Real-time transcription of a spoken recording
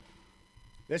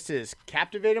This is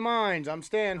Captivated Minds. I'm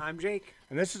Stan. I'm Jake.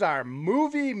 And this is our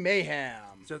movie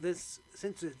mayhem. So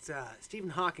since it's Stephen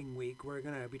Hawking week, we're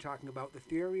going to be talking about The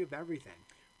Theory of Everything.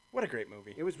 What a great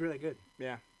movie. It was really good.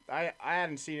 Yeah. I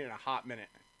hadn't seen it in a hot minute.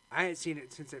 I hadn't seen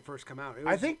it since it first came out.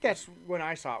 I think that's when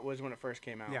I saw it, was when it first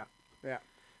came out. Yeah. Yeah.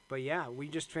 But yeah, we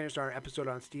just finished our episode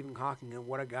on Stephen Hawking, and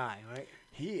what a guy, right?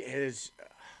 He is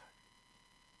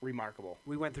remarkable.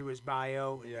 We went through his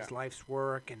bio, and Yeah. his life's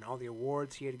work, and all the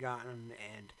awards he had gotten,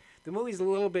 and the movie's a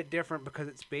little bit different because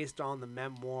it's based on the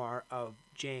memoir of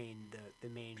Jane, the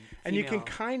main female. And you can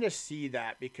kind of see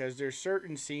that because there's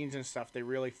certain scenes and stuff they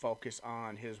really focus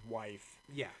on his wife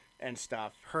Yeah. and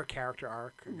stuff. Her character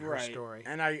arc and her story.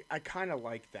 And I kind of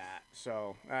like that.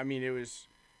 So, I mean, it was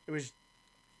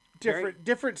Very-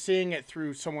 different seeing it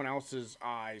through someone else's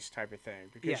eyes type of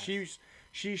thing because Yes.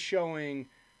 she's showing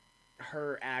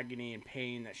her agony and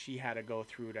pain that she had to go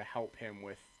through to help him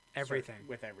with Everything.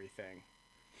 with everything.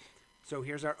 So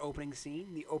here's our opening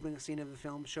scene. The opening scene of the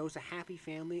film shows a happy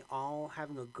family all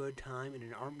having a good time in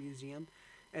an art museum.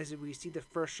 As we see the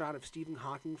first shot of Stephen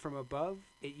Hawking from above,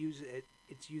 he's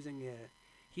using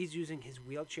his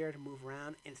wheelchair to move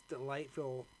around. It's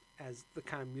delightful as the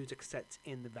kind of music sets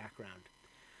in the background.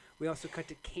 We also cut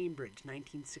to Cambridge,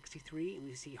 1963, and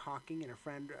we see Hawking and a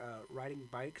friend riding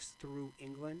bikes through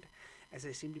England as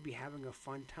they seem to be having a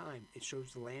fun time. It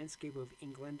shows the landscape of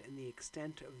England and the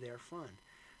extent of their fun.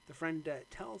 The friend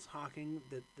tells Hawking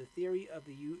that the theory of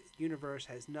the universe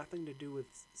has nothing to do with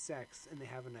sex, and they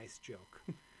have a nice joke.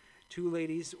 Two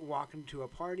ladies walk into a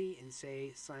party and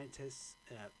say scientists,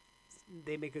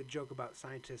 they make a joke about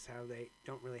scientists, how they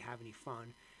don't really have any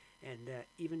fun. And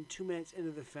even 2 minutes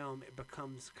into the film, it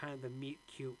becomes kind of the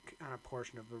meet-cute kind of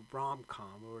portion of the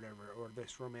rom-com or whatever, or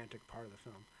this romantic part of the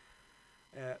film.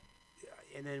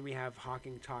 And then we have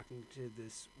Hawking talking to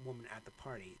this woman at the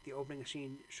party. The opening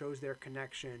scene shows their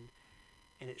connection,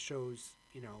 and it shows,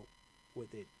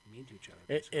 what they mean to each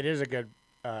other. It is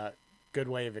a good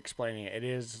way of explaining it. It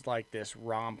is like this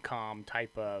rom-com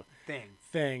type of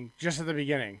thing just at the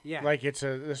beginning. Yeah. Like it's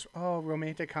this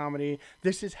romantic comedy.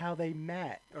 This is how they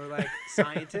met. Or like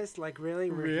scientists, like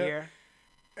really? We're Yeah. here?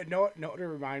 Know what it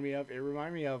reminded me of? It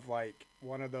reminded me of like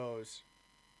one of those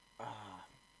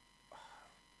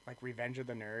like Revenge of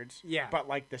the Nerds. Yeah. But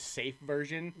like the safe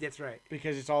version. That's right.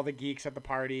 Because it's all the geeks at the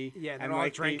party. Yeah, and they're all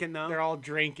like drinking, though. They're all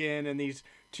drinking, and these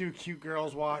two cute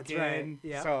girls walk That's in. right,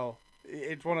 yeah. So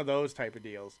it's one of those type of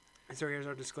deals. So here's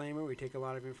our disclaimer. We take a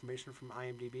lot of information from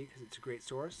IMDb because it's a great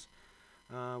source.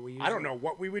 I don't know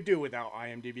what we would do without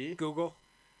IMDb. Google.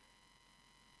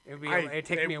 It'd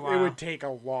take me a while. It would take a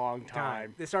long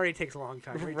time. This already takes a long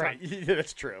time. Right,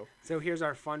 that's true. So here's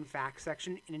our fun fact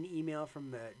section. In an email from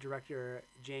the director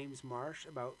James Marsh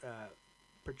about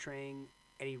portraying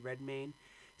Eddie Redmayne,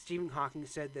 Stephen Hawking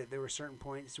said that there were certain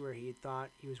points where he thought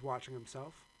he was watching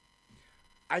himself.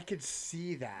 I could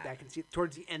see that. I can see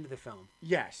towards the end of the film.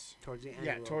 Yes. Towards the end.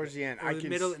 Yeah, towards the end. Or the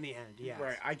middle and the end. Yes.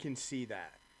 Right, I can see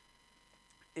that.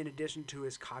 In addition to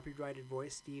his copyrighted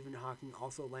voice, Stephen Hawking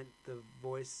also lent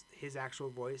his actual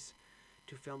voice,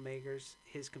 to filmmakers,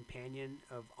 his companion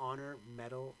of honor,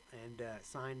 medal, and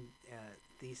signed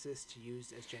thesis to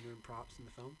use as genuine props in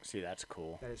the film. See, that's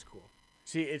cool. That is cool.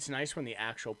 See, it's nice when the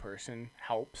actual person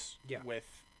helps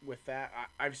with that.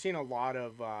 I've seen a lot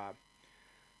of...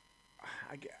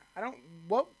 I don't...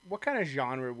 What kind of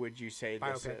genre would you say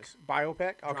this is?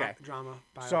 Biopic? Okay. Drama.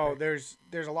 Biopic. So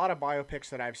there's a lot of biopics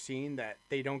that I've seen that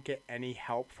they don't get any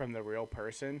help from the real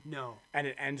person. No. And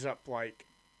it ends up like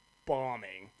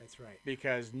bombing. That's right.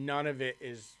 Because none of it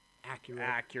is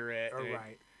accurate or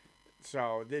right.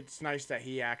 So it's nice that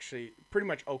he actually pretty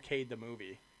much okayed the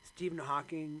movie. Stephen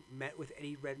Hawking met with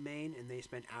Eddie Redmayne and they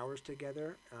spent hours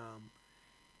together.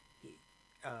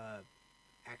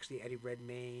 Actually, Eddie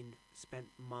Redmayne spent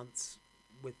months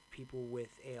with people with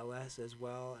ALS as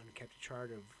well and kept a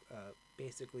chart of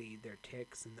basically their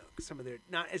tics and some of their,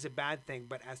 not as a bad thing,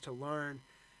 but as to learn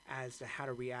as to how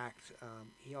to react.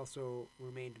 He also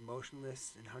remained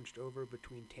motionless and hunched over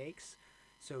between takes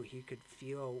so he could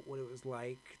feel what it was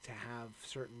like to have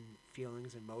certain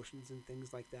feelings and emotions and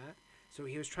things like that. So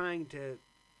he was trying to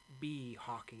be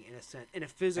Hawking in a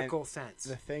physical sense.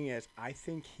 The thing is, I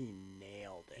think he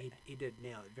nailed it. He did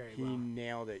nail it very well. He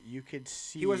nailed it. You could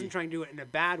see... He wasn't trying to do it in a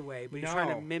bad way, but he was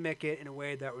trying to mimic it in a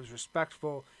way that was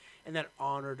respectful and that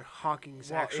honored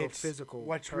Hawking's actual physical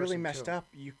What's really messed up,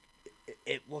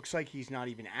 it looks like he's not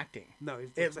even acting. No,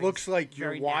 it looks like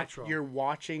natural. You're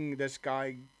watching this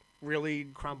guy really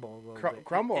crumble a little bit.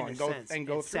 Crumble and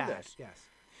go through this. Yes.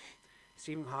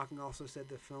 Stephen Hawking also said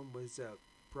the film was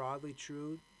broadly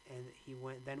true, and he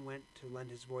went to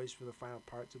lend his voice for the final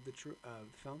parts of the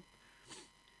film.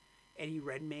 Eddie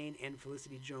Redmayne and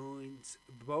Felicity Jones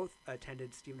both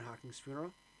attended Stephen Hawking's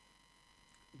funeral.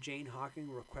 Jane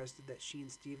Hawking requested that she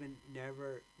and Stephen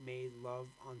never made love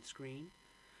on screen.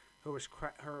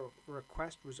 Her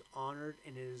request was honored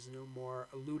and it is no more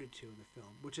alluded to in the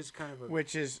film, which is kind of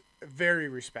which is very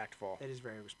respectful. It is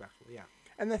very respectful, yeah.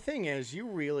 And the thing is, you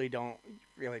really don't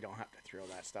have to throw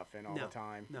that stuff in all the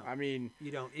time. No, I mean,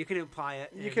 you don't. You can imply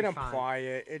it. You can imply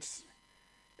it.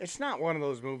 It's not one of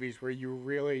those movies where you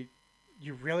really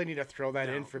need to throw that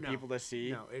in for people to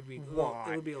see. No, it'd be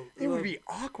why? It would be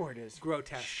awkward as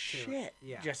grotesque shit.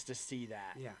 Yeah. Just to see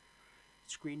that. Yeah.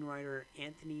 Screenwriter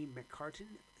Anthony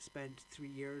McCarten spent 3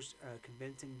 years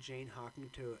convincing Jane Hawking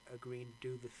to agree to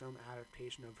do the film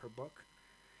adaptation of her book.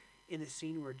 In the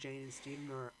scene where Jane and Stephen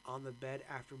are on the bed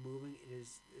after moving, it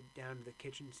is down to the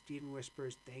kitchen. Stephen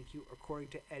whispers, "Thank you." According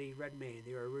to Eddie Redmayne,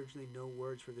 there were originally no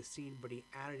words for the scene, but he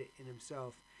added it in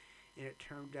himself, and it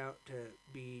turned out to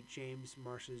be James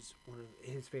Marsh's one of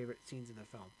his favorite scenes in the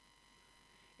film.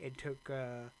 It took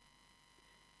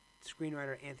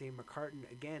screenwriter Anthony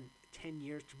McCarten, again, 10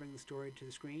 years to bring the story to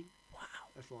the screen. Wow.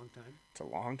 That's a long time. It's a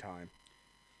long time.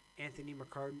 Anthony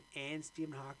McCarten and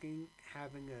Stephen Hawking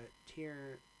having a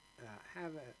tear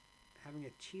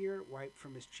wiped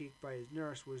from his cheek by his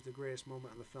nurse was the greatest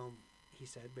moment of the film, he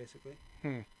said, basically.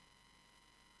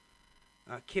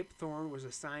 Kip Thorne was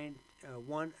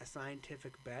won a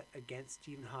scientific bet against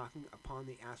Stephen Hawking upon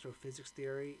the astrophysics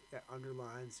theory that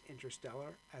underlines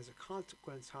Interstellar. As a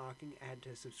consequence, Hawking had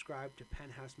to subscribe to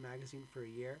Penthouse magazine for a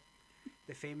year.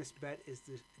 The famous bet is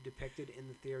depicted in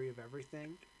The Theory of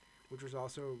Everything, which was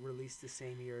also released the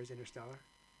same year as Interstellar.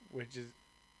 Which is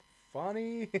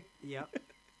funny. Yep.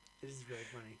 It is very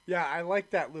funny. Yeah, I like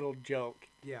that little joke.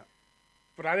 Yeah.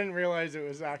 But I didn't realize it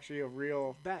was actually a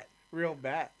real bet.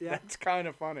 Yeah. That's kind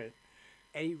of funny.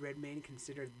 Eddie Redmayne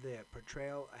considered the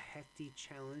portrayal a hefty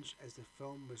challenge as the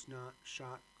film was not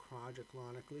shot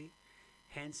chronologically.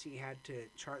 Hence, he had to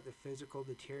chart the physical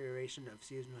deterioration of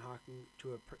Stephen Hawking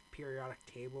to a periodic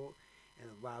table and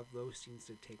allow those scenes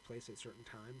to take place at certain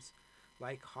times.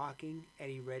 Like Hawking,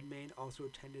 Eddie Redmayne also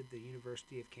attended the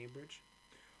University of Cambridge.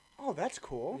 Oh, that's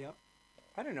cool. Yep.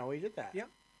 I didn't know he did that. Yep.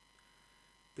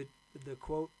 The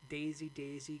quote, "Daisy,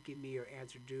 Daisy, give me your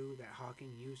answer due," that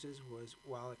Hawking uses was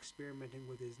while experimenting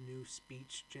with his new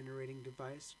speech-generating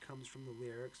device, comes from the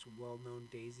lyrics well-known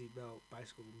Daisy Bell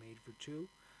Bicycle Made for Two,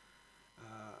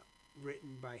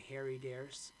 written by Harry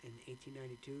Dares in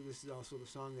 1892. This is also the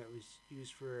song that was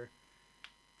used for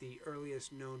the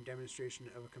earliest known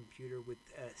demonstration of a computer with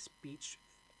speech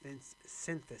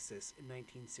synthesis in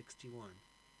 1961.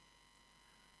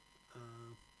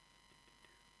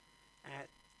 At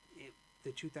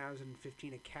the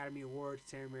 2015 Academy Awards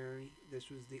ceremony,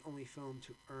 this was the only film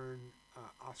to earn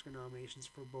Oscar nominations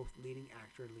for both leading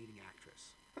actor and leading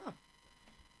actress. Huh.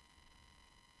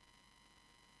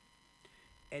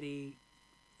 Eddie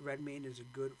Redmayne is a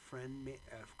good friend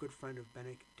of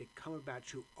Benedict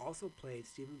Cumberbatch, who also played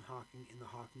Stephen Hawking in the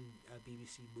Hawking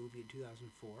BBC movie in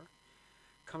 2004.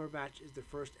 Cumberbatch is the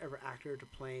first ever actor to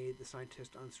play the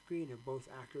scientist on screen, and both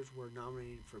actors were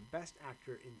nominated for Best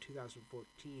Actor in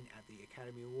 2014 at the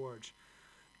Academy Awards,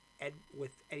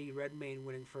 with Eddie Redmayne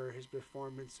winning for his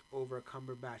performance over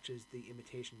Cumberbatch's The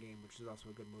Imitation Game, which is also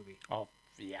a good movie. Oh,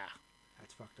 yeah.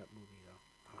 That's a fucked up movie,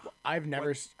 though. Well, I've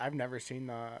never seen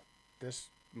this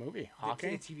movie,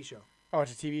 Hawking. It's a TV show. Oh,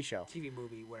 it's a TV show. TV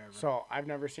movie, whatever. So I've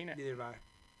never seen it. Neither have I.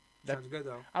 Sounds good,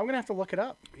 though. I'm going to have to look it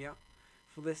up. Yeah.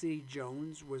 Felicity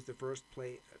Jones was the first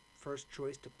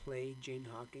choice to play Jane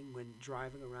Hawking. When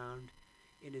driving around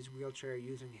in his wheelchair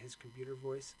using his computer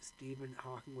voice, Stephen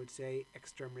Hawking would say,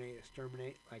 "Exterminate,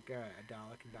 exterminate," like a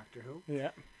Dalek in Doctor Who.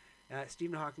 Yeah.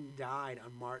 Stephen Hawking died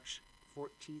on March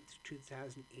 14th,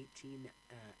 2018,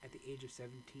 at the age of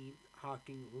 17.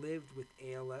 Hawking lived with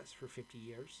ALS for 50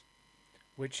 years.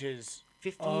 Which is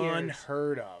 50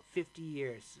 unheard of. 50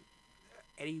 years.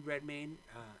 Eddie Redmayne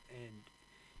and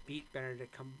beat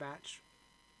Benedict Cumberbatch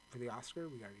for the Oscar.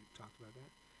 We already talked about that.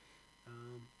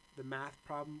 The math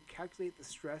problem: calculate the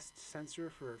stress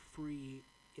tensor for a free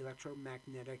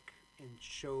electromagnetic and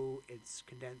show it's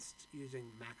condensed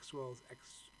using Maxwell's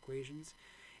equations.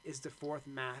 Is the fourth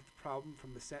math problem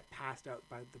from the set passed out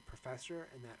by the professor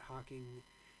and that Hawking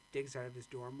digs out of his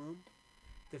dorm room.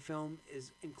 The film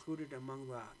is included among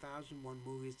the 1,001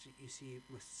 movies that you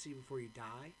must see before you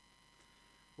die.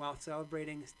 While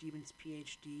celebrating Stephen's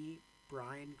PhD,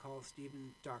 Brian calls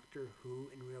Stephen Doctor Who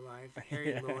in real life.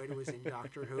 Harry Lloyd was in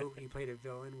Doctor Who. He played a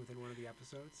villain within one of the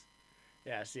episodes.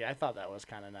 Yeah, see, I thought that was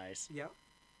kind of nice. Yep.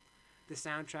 The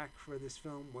soundtrack for this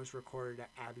film was recorded at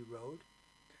Abbey Road.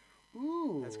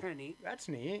 Ooh. That's kind of neat. That's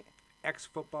neat.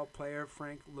 Ex-football player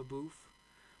Frank Leboeuf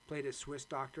played a Swiss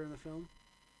doctor in the film.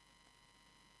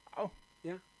 Oh.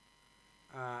 Yeah.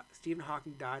 Stephen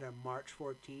Hawking died on March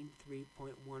 14,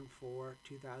 3.14,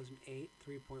 2008.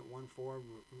 3.14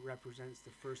 represents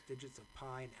the first digits of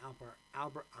pi in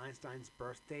Albert Einstein's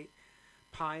birth date.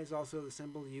 Pi is also the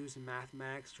symbol used in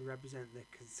mathematics to represent the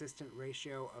consistent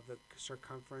ratio of the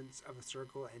circumference of a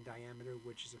circle and diameter,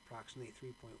 which is approximately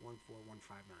 3.14159.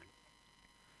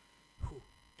 Whew.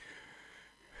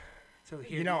 So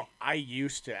here, I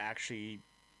used to actually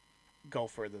go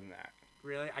further than that.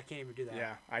 Really? I can't even do that.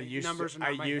 Yeah, I used Numbers to.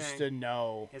 are not I my used thing. to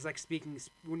know. It's like speaking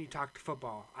when you talk to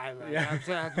football. Yeah.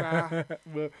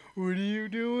 What are you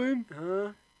doing?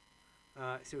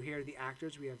 So here are the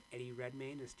actors. We have Eddie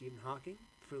Redmayne as Stephen Hawking,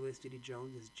 Felicity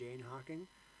Jones as Jane Hawking,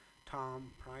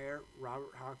 Tom Pryor,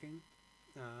 Robert Hawking,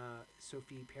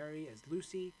 Sophie Perry as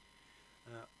Lucy,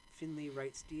 Finley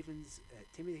Wright Stevens,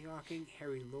 Timothy Hawking,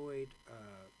 Harry Lloyd,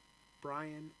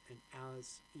 Brian, and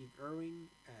Alice Eve Irving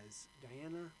as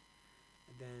Diana.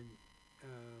 And then,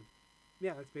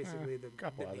 that's basically the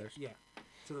couple others. Yeah.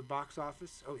 So the box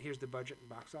office. Oh, here's the budget and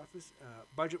box office.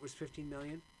 Budget was $15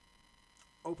 million.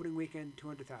 Opening weekend,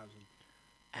 200,000.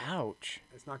 Ouch.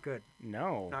 That's not good.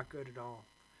 No. Not good at all.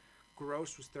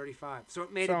 Gross was 35. So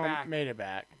it made it back. Made it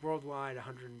back. Worldwide,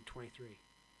 123.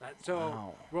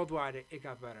 Wow. Worldwide, it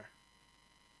got better.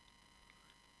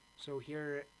 So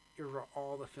here are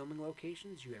all the filming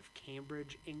locations. You have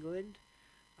Cambridge, England,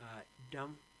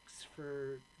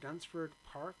 Dunsford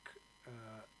Park,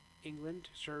 England,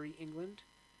 Surrey, England,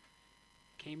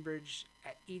 Cambridge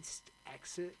at East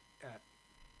Exit,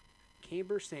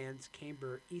 Camber Sands,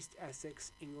 Camber, East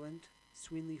Essex, England,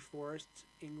 Sweenley Forest,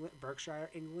 England, Berkshire,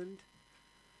 England,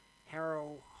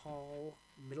 Harrow Hall,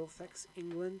 Middlesex,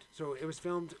 England. So it was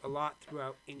filmed a lot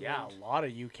throughout England. Yeah, a lot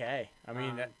of UK. I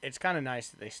mean, it's kind of nice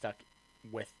that they stuck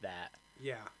with that.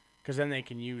 Yeah. Because then they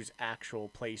can use actual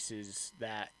places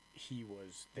that he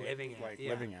was living at.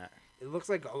 Living at. It looks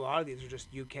like a lot of these are just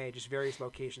UK, just various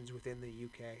locations within the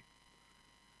UK.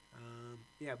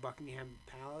 Buckingham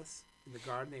Palace in the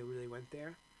garden, they really went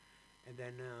there. And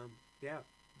then,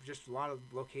 just a lot of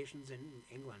locations in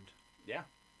England. Yeah.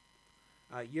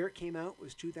 Year it came out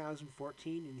was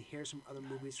 2014, and here's some other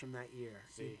movies from that year.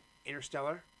 See.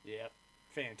 Interstellar. Yep.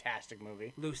 Fantastic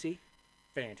movie. Lucy.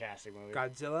 Fantastic movie.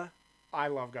 Godzilla. I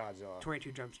love Godzilla.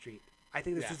 22 Jump Street. I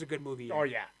think this was a good movie. Oh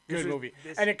yeah, good movie.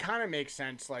 And it kind of makes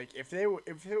sense. Like if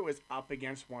it was up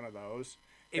against one of those,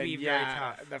 it'd be very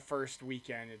tough. The first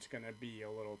weekend it's gonna be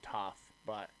a little tough,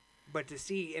 But to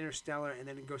see Interstellar and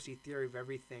then go see Theory of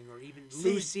Everything, or even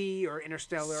Lucy or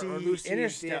Interstellar or Lucy,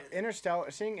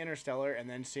 seeing Interstellar and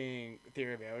then seeing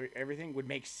Theory of Everything would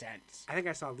make sense. I think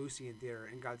I saw Lucy in theater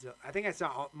and Godzilla. I think I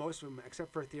saw most of them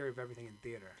except for Theory of Everything in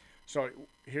theater. So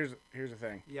here's the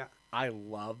thing. Yeah. I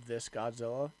love this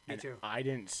Godzilla. Me too. I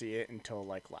didn't see it until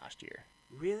last year.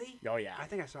 Really? Oh yeah. I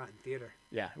think I saw it in theater.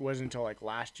 Yeah, it wasn't until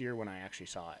last year when I actually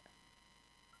saw it.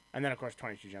 And then of course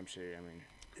 22 Jump Street. I mean,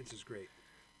 it's just great.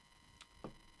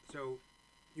 So,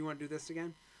 you want to do this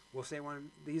again? We'll say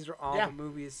one. These are all the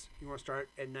movies. You want to start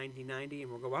at 1990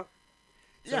 and we'll go up?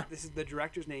 So this is the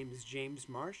director's name is James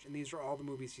Marsh, and these are all the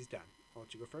movies he's done. I'll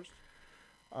let you go first.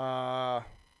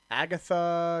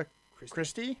 Agatha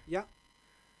Christie? Yeah.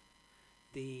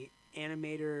 The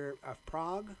Animator of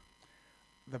Prague.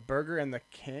 The Burger and the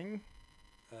King?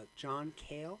 John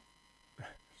Cale.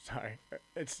 Sorry.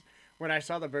 It's when I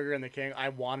saw The Burger and the King, I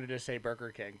wanted to say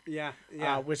Burger King. Yeah.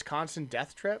 Wisconsin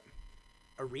Death Trip.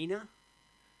 Arena.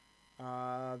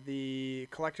 The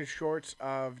collected shorts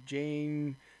of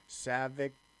Jane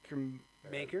Savick.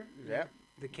 Maker. Yep.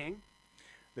 The King.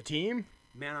 The Team.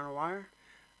 Man on a Wire.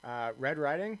 Red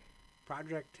Riding.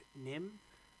 Project Nim.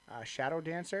 Shadow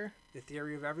Dancer. The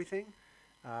Theory of Everything.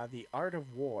 The Art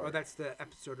of War. Oh, that's the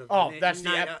episode of. Oh, that's the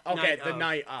Night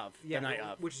Of. Yeah, the Night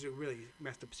of. Which is a really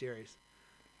messed up series.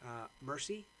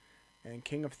 Mercy. And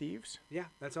King of Thieves. Yeah,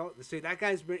 that's all. So that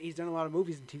he's done a lot of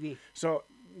movies and TV. So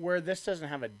where this doesn't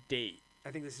have a date.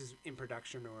 I think this is in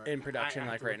production or. In production,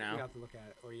 right now. We have to look at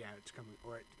it, or it's coming,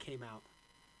 or it came out.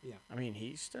 Yeah. I mean,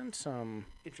 he's done some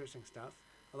interesting stuff.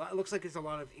 It looks like it's a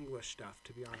lot of English stuff,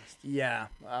 to be honest. Yeah,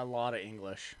 a lot of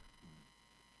English.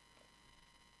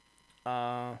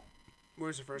 When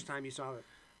was the first time you saw it?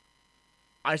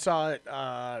 I saw it,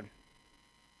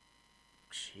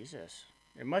 Jesus.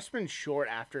 It must have been short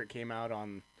after it came out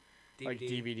on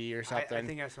DVD or something. I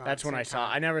think I saw it. That's when I saw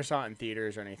it. I never saw it in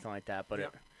theaters or anything like that,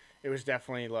 but it was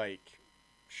definitely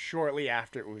shortly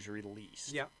after it was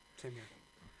released. Yeah, same here.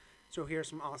 So here are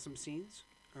some awesome scenes.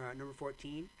 Number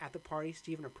 14. At the party,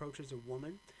 Stephen approaches a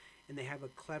woman and they have a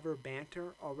clever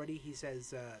banter. Already he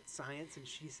says science and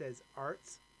she says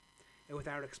arts. And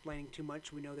without explaining too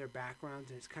much, we know their backgrounds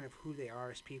and it's kind of who they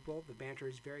are as people. The banter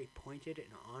is very pointed and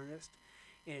honest,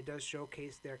 and it does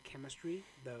showcase their chemistry.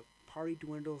 The party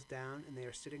dwindles down, and they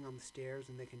are sitting on the stairs,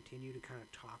 and they continue to kind of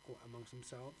talk amongst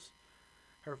themselves.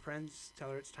 Her friends tell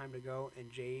her it's time to go, and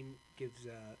Jane gives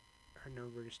her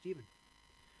number to Stephen.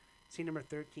 Scene number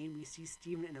 13, we see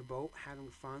Stephen in a boat having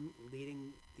fun,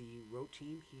 leading the row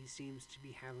team. He seems to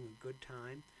be having a good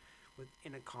time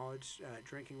in a college,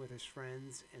 drinking with his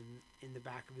friends, and in the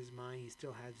back of his mind, he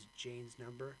still has Jane's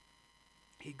number.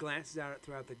 He glances at it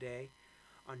throughout the day.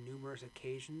 On numerous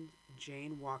occasions,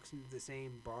 Jane walks into the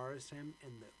same bar as him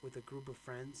with a group of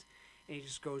friends, and he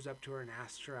just goes up to her and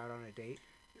asks her out on a date.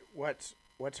 What's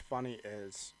funny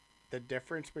is the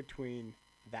difference between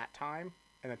that time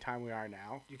and the time we are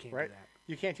now. You can't do that.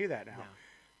 You can't do that now.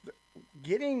 No.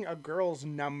 Getting a girl's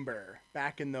number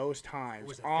back in those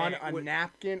times on a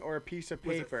napkin or a piece of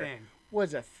paper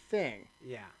was a thing.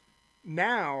 Yeah.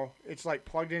 Now it's like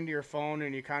plugged into your phone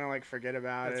and you kind of like forget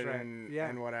about it right.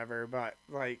 and whatever. But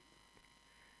like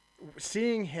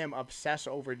seeing him obsess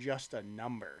over just a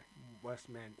number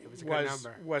it was a good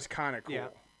number. Was kind of cool. Yeah.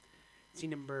 Scene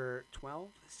number 12,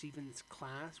 Stephen's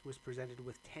class was presented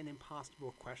with 10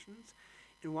 impossible questions.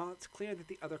 And while it's clear that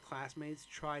the other classmates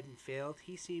tried and failed,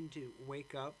 he seemed to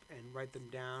wake up and write them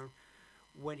down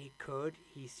when he could.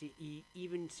 He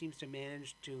even seems to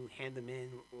manage to hand them in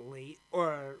late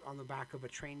or on the back of a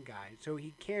train guide. So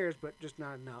he cares, but just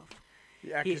not enough.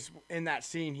 Yeah, because in that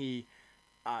scene, he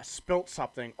spilt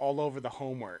something all over the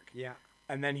homework. Yeah.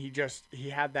 And then he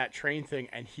had that train thing,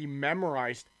 and he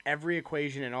memorized every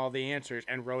equation and all the answers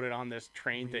and wrote it on this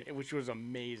train thing, which was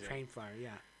amazing. Train flyer,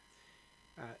 yeah.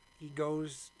 He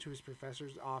goes to his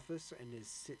professor's office and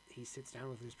he sits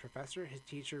down with his professor. His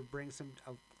teacher brings him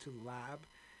to the lab,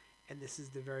 and this is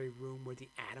the very room where the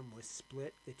atom was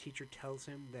split. The teacher tells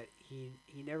him that he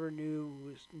never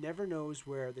knows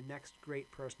where the next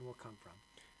great person will come from.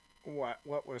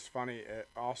 What was funny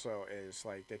also is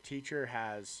like the teacher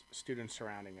has students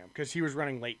surrounding him because he was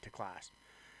running late to class,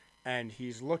 and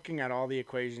he's looking at all the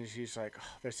equations. He's like,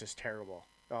 "Oh, this is terrible.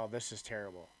 Oh, this is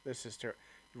terrible. This is terrible.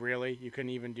 Really? You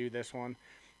couldn't even do this one?"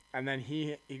 And then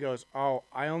he goes, "Oh,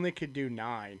 I only could do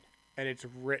 9." And it's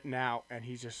written out, and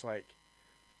he's just like,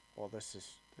 "Well, this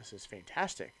is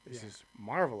fantastic. This is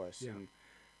marvelous." Yeah. And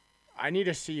I need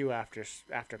to see you after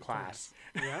class.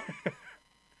 Yeah.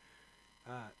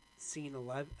 Scene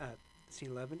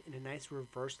 11, in a nice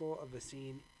reversal of a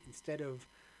scene, instead of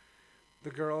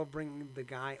the girl bringing the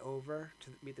guy over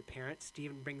to meet the parents,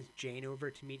 Stephen brings Jane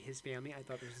over to meet his family. I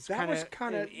thought this was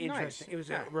kind of interesting. Nice. It was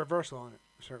a reversal in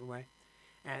a certain way.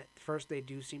 At first, they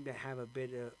do seem to have a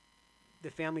bit of...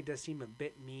 The family does seem a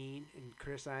bit mean in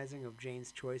criticizing of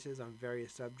Jane's choices on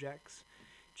various subjects.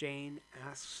 Jane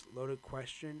asks loaded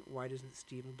question, why doesn't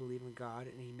Stephen believe in God?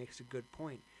 And he makes a good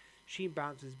point. She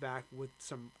bounces back with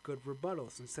some good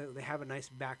rebuttals, and so they have a nice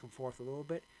back and forth a little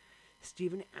bit.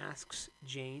 Stephen asks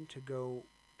Jane to go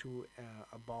to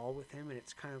a ball with him, and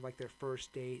it's kind of like their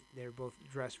first date. They're both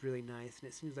dressed really nice, and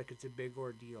it seems like it's a big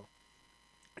ordeal.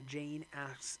 Jane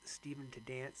asks Stephen to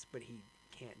dance, but he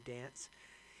can't dance.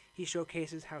 He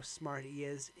showcases how smart he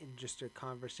is in just a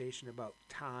conversation about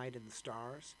tide and the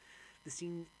stars. The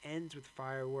scene ends with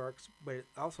fireworks, but it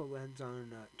also ends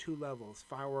on 2 levels.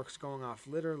 Fireworks going off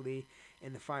literally,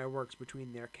 and the fireworks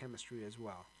between their chemistry as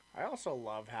well. I also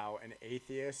love how an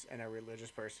atheist and a religious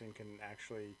person can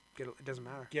actually it doesn't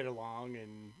matter. Get along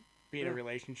and be in a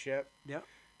relationship. Yep.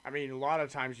 I mean, a lot of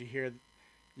times you hear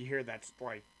that's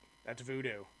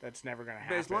voodoo. That's never going to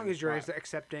happen. But as long as you're as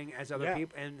accepting as other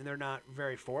people and they're not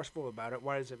very forceful about it,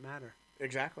 why does it matter?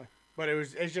 Exactly. But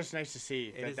it's just nice to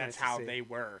see that's nice how they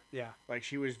were. Yeah. Like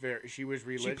she was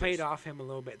religious. She played off him a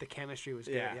little bit. The chemistry was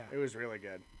good. Yeah. It was really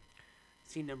good.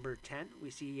 Scene number 10, we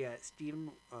see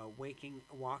Stephen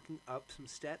walking up some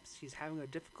steps. He's having a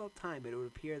difficult time, but it would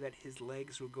appear that his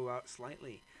legs will go out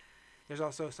slightly. There's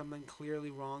also something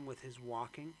clearly wrong with his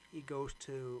walking. He goes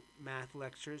to math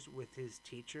lectures with his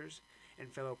teachers and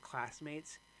fellow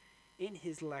classmates. In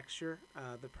his lecture,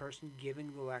 the person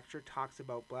giving the lecture talks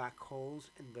about black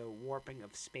holes and the warping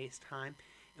of space-time,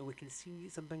 and we can see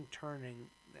something turning,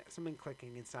 something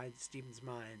clicking inside Stephen's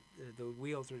mind. The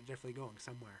wheels are definitely going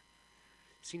somewhere.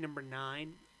 Scene number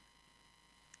 9,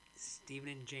 Stephen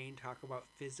and Jane talk about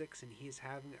physics, and he's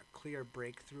having a clear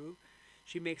breakthrough.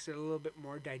 She makes it a little bit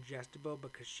more digestible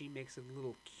because she makes it a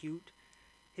little cute.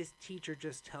 His teacher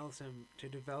just tells him to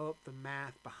develop the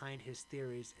math behind his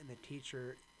theories, and the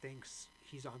teacher thinks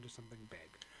he's onto something big.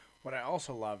 What I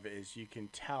also love is you can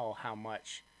tell how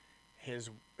much his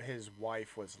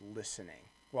wife was listening.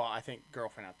 Well, I think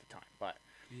girlfriend at the time, but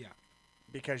Yeah.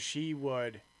 because she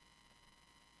would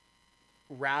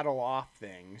rattle off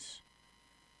things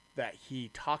that he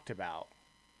talked about.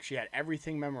 She had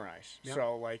everything memorized. Yep.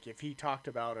 So, like, if he talked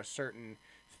about a certain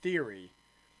theory,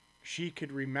 she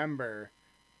could remember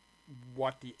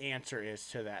what the answer is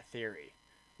to that theory,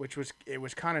 which was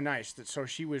kind of nice. So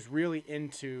she was really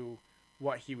into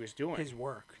what he was doing. His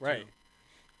work. Right. Too.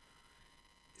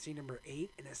 Scene number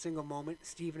 8. In a single moment,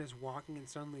 Stephen is walking and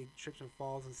suddenly trips and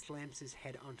falls and slams his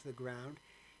head onto the ground.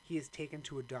 He is taken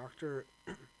to a doctor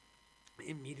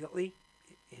immediately.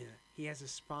 He has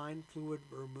his spine fluid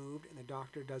removed, and the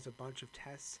doctor does a bunch of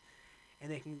tests,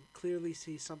 and they can clearly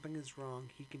see something is wrong.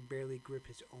 He can barely grip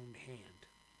his own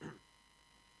hand.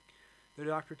 The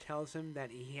doctor tells him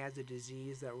that he has a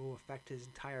disease that will affect his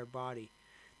entire body.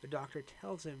 The doctor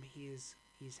tells him he's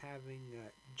having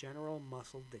general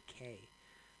muscle decay.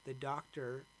 The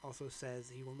doctor also says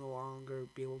he will no longer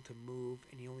be able to move,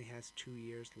 and he only has 2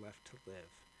 years left to live.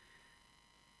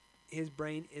 His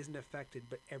brain isn't affected,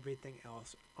 but everything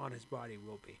else on his body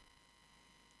will be.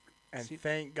 And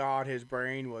thank God his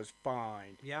brain was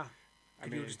fine. Yeah. I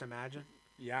Could mean, you just imagine?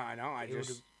 Yeah, I know.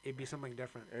 It'd be something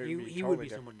different. It would be He would totally be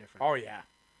different. someone different. Oh, yeah.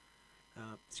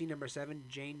 Scene number 7,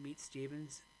 Jane meets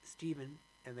Stephen,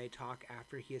 and they talk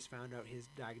after he has found out his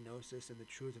diagnosis and the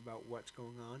truth about what's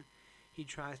going on. He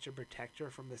tries to protect her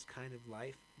from this kind of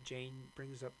life. Jane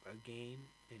brings up a game,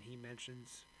 and he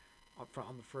mentions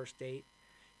on the first date.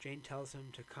 Jane tells him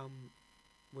to come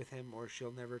with him or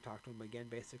she'll never talk to him again,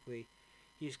 basically.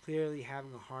 He's clearly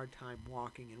having a hard time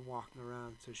walking and walking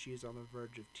around, so she is on the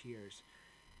verge of tears.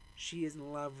 She is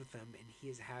in love with him, and he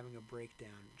is having a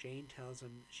breakdown. Jane tells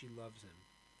him she loves him,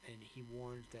 and he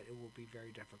warns that it will be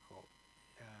very difficult.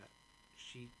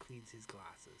 She cleans his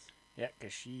glasses. Yeah,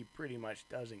 because she pretty much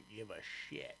doesn't give a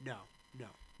shit. No.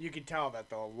 You could tell that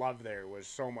the love there was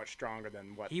so much stronger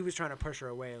than what... He was trying to push her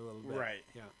away a little bit. Right.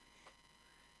 Yeah.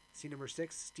 Scene number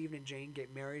 6, Stephen and Jane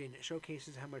get married, and it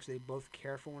showcases how much they both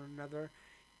care for one another,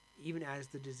 even as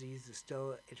the disease is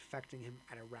still affecting him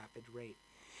at a rapid rate.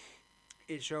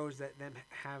 It shows that them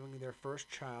having their first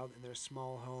child in their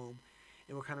small home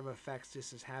and what kind of effects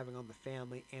this is having on the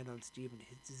family and on Stephen.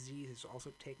 His disease is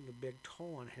also taking a big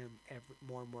toll on him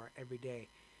more and more every day.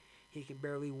 He can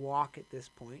barely walk at this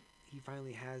point. He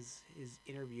finally has his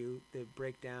interview, the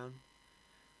breakdown.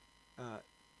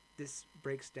 This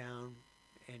breaks down,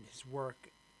 and his work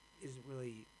isn't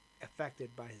really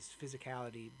affected by his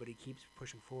physicality, but he keeps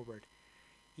pushing forward.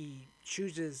 He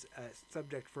chooses a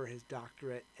subject for his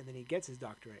doctorate, and then he gets his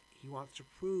doctorate. He wants to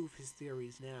prove his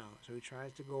theories now, so he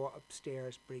tries to go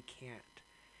upstairs, but he can't.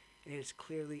 And it's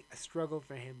clearly a struggle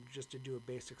for him just to do a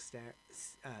basic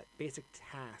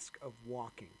task of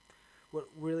walking. What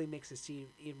really makes the scene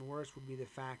even worse would be the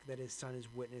fact that his son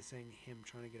is witnessing him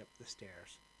trying to get up the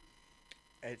stairs.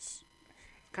 It's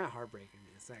kind of heartbreaking.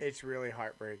 It's really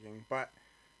heartbreaking, but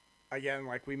again,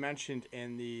 like we mentioned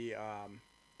in the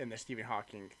Stephen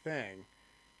Hawking thing,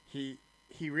 he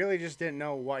really just didn't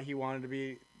know what he wanted to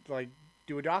be, like,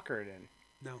 do a doctorate in.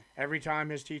 No. Every time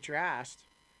his teacher asked,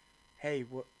 "Hey,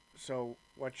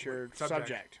 what's your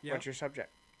subject? Yeah. What's your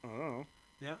subject?" I don't know.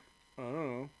 Yeah. I don't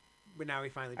know. But now he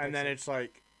finally. And then it's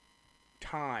like,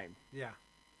 time. Yeah.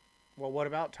 Well, what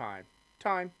about time?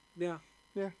 Time. Yeah.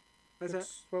 Yeah.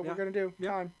 That's what we're gonna do. Yeah.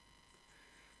 Time.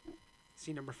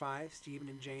 Scene number 5, Stephen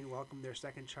and Jane welcome their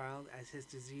second child as his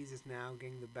disease is now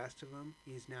getting the best of him.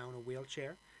 He is now in a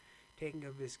wheelchair. Taking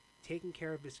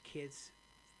care of his kids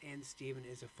and Stephen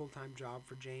is a full-time job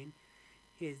for Jane.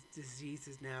 His disease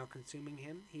is now consuming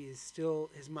him.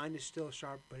 His mind is still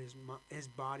sharp, but his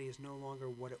body is no longer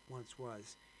what it once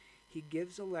was. He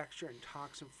gives a lecture and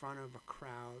talks in front of a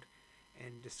crowd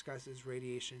and discusses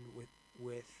radiation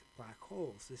with black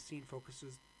holes. This scene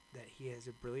focuses that he has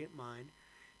a brilliant mind.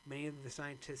 Many of the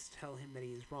scientists tell him that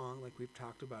he is wrong, like we've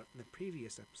talked about in the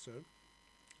previous episode.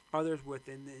 Others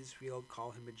within his field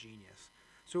call him a genius.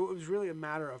 So it was really a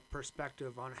matter of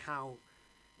perspective on how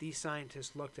these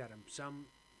scientists looked at him. Some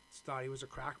thought he was a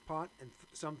crackpot, and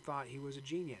some thought he was a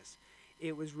genius.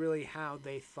 It was really how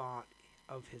they thought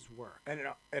of his work. And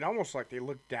it almost like they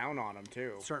looked down on him,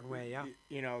 too. Certain way, yeah.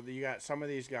 You got some of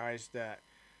these guys that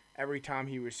every time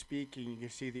he was speaking, you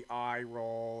could see the eye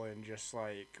roll and just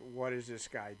like, what is this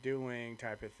guy doing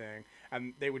type of thing.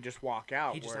 And they would just walk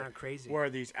out. He just sounded crazy. Where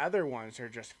these other ones are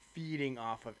just feeding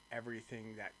off of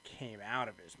everything that came out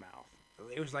of his mouth.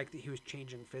 It was like he was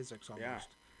changing physics almost. Yeah.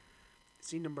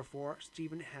 Scene number 4,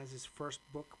 Stephen has his first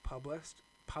book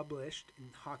published in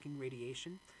Hawking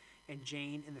Radiation, and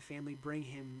Jane and the family bring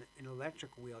him an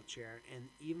electric wheelchair, and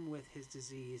even with his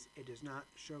disease, it does not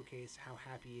showcase how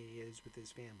happy he is with his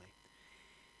family.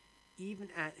 Even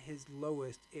at his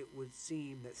lowest, it would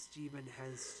seem that Stephen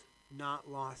has not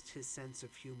lost his sense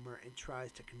of humor and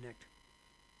tries to connect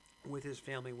with his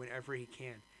family whenever he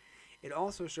can. It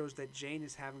also shows that Jane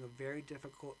is having a very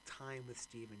difficult time with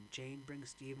Stephen. Jane brings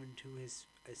Stephen to his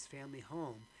family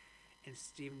home, and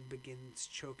Stephen begins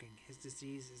choking. His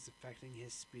disease is affecting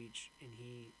his speech, and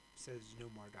he says no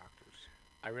more doctors.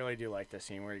 I really do like the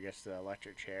scene where he gets the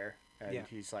electric chair and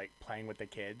he's like playing with the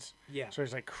kids. Yeah. So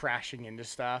he's like crashing into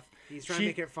stuff. He's trying to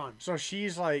make it fun. So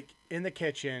she's like in the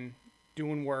kitchen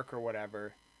doing work or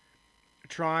whatever,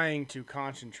 trying to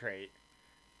concentrate.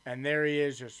 And there he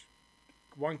is, just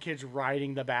one kid's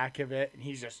riding the back of it, and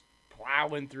he's just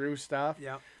plowing through stuff.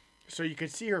 Yeah. So you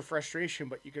could see her frustration,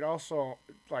 but you could also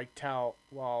like tell,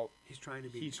 well, he's trying to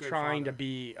be to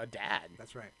be a dad.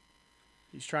 That's right.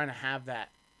 He's trying to have that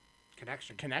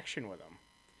connection with him.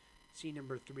 Scene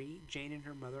number 3, Jane and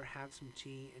her mother have some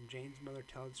tea, and Jane's mother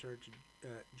tells her to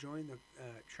join the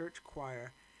church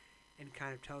choir, and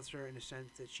kind of tells her in a sense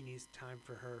that she needs time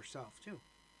for herself too.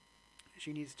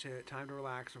 She needs time to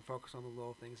relax and focus on the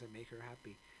little things that make her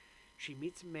happy. She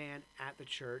meets a man at the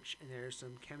church, and there's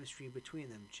some chemistry between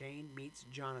them. Jane meets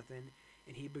Jonathan,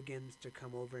 and he begins to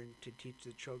come over and to teach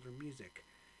the children music.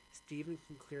 Stephen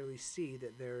can clearly see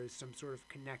that there is some sort of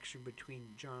connection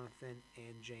between Jonathan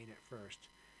and Jane at first.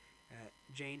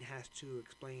 Jane has to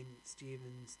explain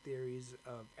Stephen's theories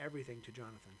of everything to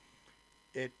Jonathan.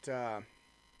 It's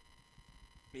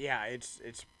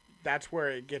that's where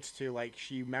it gets to, like,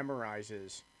 she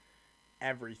memorizes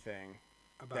everything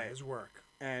about his work.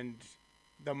 And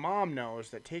the mom knows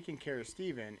that taking care of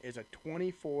Stephen is a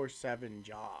 24/7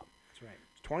 job. That's right.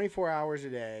 24 hours a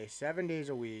day, 7 days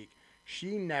a week.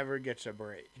 She never gets a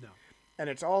break. No. And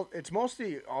it's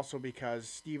mostly also because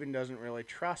Stephen doesn't really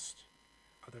trust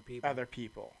other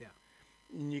people. Yeah.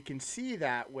 And you can see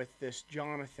that with this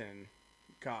Jonathan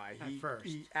guy.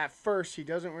 At first he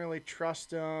doesn't really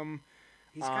trust him.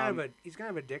 He's kind of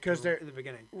a dick in the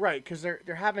beginning. Right, because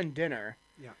they're having dinner.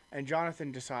 Yeah. And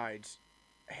Jonathan decides,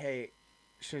 hey,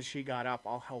 since she got up,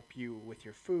 I'll help you with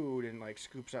your food, and like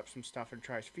scoops up some stuff and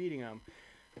tries feeding him.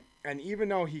 And even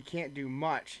though he can't do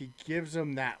much, he gives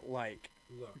him that like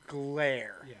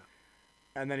glare. Yeah.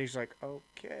 And then he's like,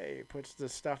 okay, puts the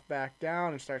stuff back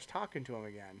down and starts talking to him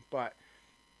again. But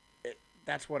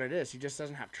that's what it is. He just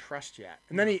doesn't have trust yet.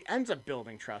 And then he ends up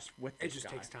building trust with this guy. It just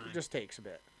takes time. It just takes a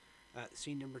bit.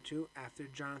 Scene number 2, after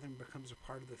Jonathan becomes a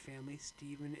part of the family,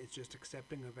 Stephen is just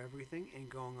accepting of everything and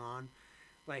going on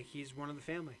like he's one of the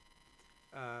family.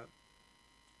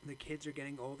 The kids are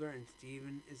getting older, and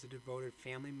Stephen is a devoted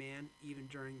family man, even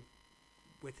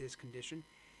with his condition.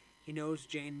 He knows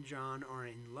Jane and John are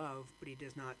in love, but he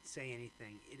does not say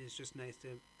anything. It is just nice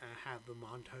to have the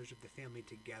montage of the family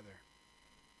together.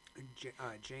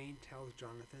 Jane tells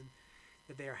Jonathan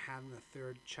that they are having a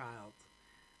third child.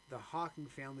 The Hawking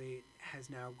family has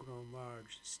now grown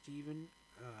large. Stephen's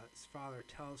father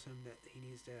tells him that he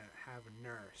needs to have a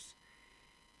nurse.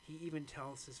 He even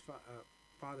tells his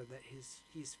father that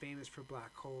he's famous for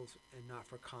black holes and not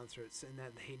for concerts, and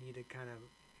that they need to kind of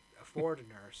afford a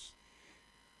nurse.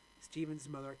 Stephen's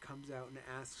mother comes out and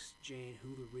asks Jane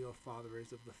who the real father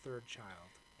is of the third child.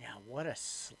 Yeah, what a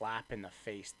slap in the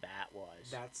face that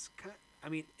was. That's kind.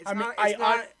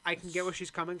 I can get where she's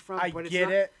coming from.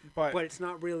 But it's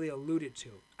not really alluded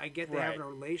to. I get they have a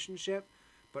relationship,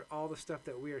 but all the stuff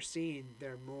that we are seeing,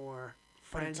 they're more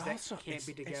friends that can't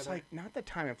be together. It's like not the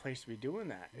time and place to be doing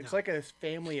that. It's like a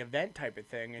family event type of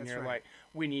thing, and you're like,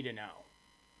 we need to know.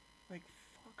 Like,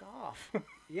 fuck off.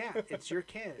 Yeah, it's your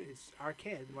kid. It's our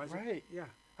kid. Right. Yeah.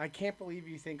 I can't believe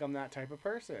you think I'm that type of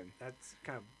person. That's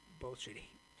kind of bullshitty.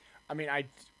 I mean, I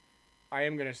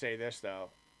am going to say this, though.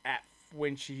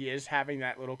 When she is having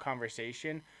that little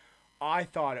conversation, I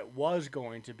thought it was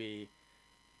going to be,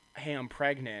 hey, I'm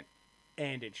pregnant,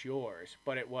 and it's yours.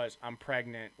 But it was, I'm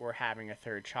pregnant, we're having a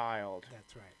third child.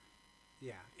 That's right.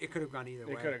 Yeah, it could have gone either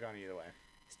way. It could have gone either way.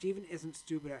 Stephen isn't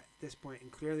stupid at this point and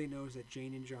clearly knows that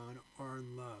Jane and John are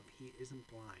in love. He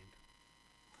isn't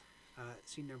blind.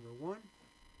 Scene number 1.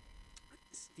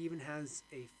 Stephen has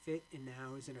a fit and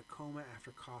now is in a coma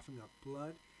after coughing up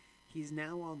blood. He's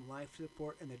now on life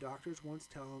support, and the doctors once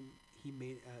tell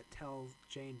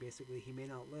Jane basically he may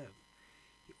not live,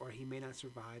 or he may not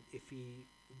survive. If he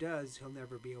does, he'll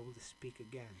never be able to speak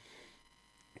again.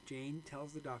 Jane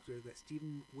tells the doctor that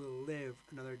Stephen will live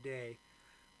another day,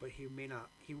 but he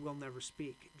will never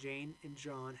speak. Jane and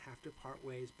John have to part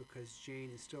ways because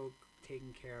Jane is still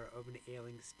taking care of an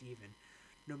ailing Stephen,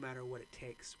 no matter what it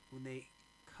takes. When they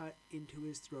cut into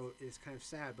his throat is kind of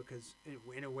sad because,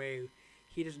 in a way,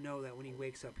 he doesn't know that when he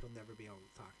wakes up, he'll never be able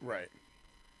to talk. Right.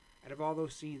 Out of all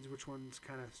those scenes, which ones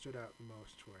kind of stood out the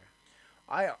most for you?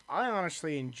 I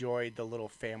honestly enjoyed the little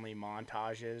family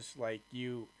montages. Like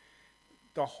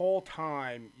the whole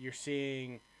time you're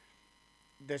seeing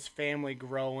this family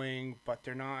growing, but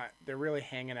they're really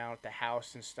hanging out at the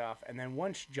house and stuff. And then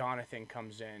once Jonathan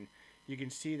comes in, you can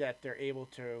see that they're able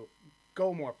to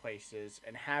go more places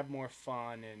and have more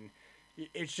fun, and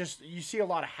it's just, you see a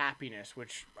lot of happiness,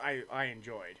 which I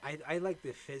enjoyed. I like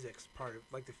the physics part of,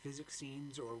 like the physics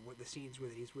scenes, or what the scenes where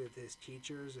he's with his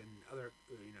teachers and other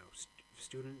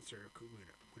students or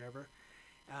whatever.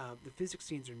 The physics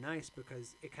scenes are nice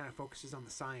because it kind of focuses on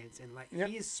the science, and like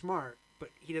he is smart, but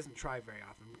he doesn't try very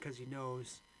often because he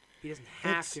knows he doesn't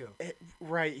have to.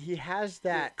 Right, he has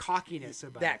that cockiness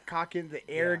about that the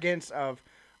arrogance of,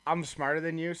 I'm smarter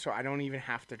than you, so I don't even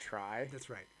have to try. That's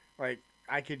right. Like,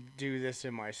 I could do this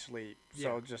in my sleep,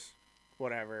 so just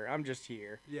whatever. I'm just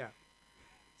here. Yeah.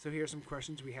 So here's some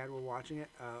questions we had while watching it.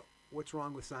 What's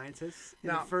wrong with scientists?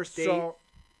 Now, the first date,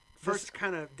 first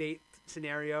kind of date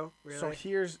scenario. Really. So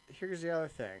here's the other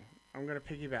thing. I'm gonna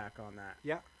piggyback on that.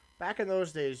 Yeah. Back in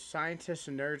those days, scientists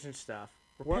and nerds and stuff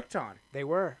were picked on. They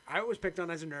were. I was picked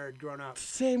on as a nerd growing up.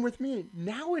 Same with me.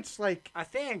 Now it's like a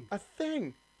thing.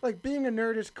 Like, being a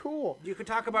nerd is cool. You could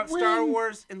talk about Star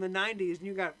Wars in the 90s, and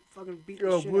you got fucking beat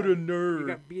the shit what out. a nerd. You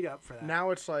got beat up for that.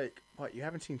 Now it's like, what, you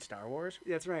haven't seen Star Wars?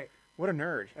 That's right. What a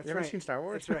nerd. That's you haven't seen Star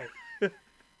Wars? That's right.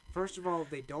 First of all,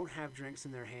 they don't have drinks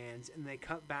in their hands, and they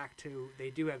cut back to they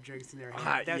do have drinks in their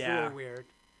hands. That's a little weird.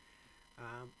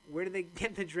 Where did they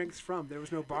get the drinks from? There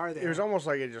was no bar there. It was almost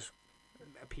like it just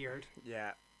appeared.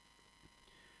 Yeah.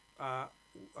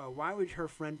 Why would her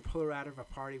friend pull her out of a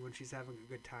party when she's having a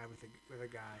good time with a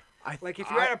guy? Like, if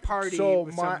you're at a party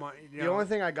with someone, the only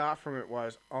thing I got from it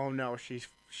was, oh no, she's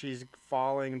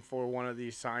falling for one of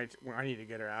these signs. Well, I need to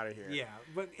get her out of here. Yeah,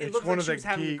 but it looked like she was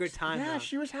having a good time. Yeah,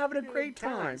 she was having a great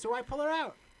time. So why pull her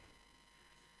out?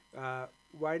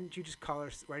 Why didn't you just call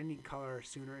her? Why didn't he call her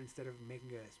sooner instead of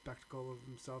making a spectacle of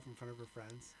himself in front of her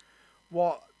friends?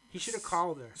 Well, he should have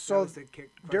called her. So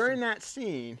during that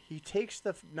scene, he takes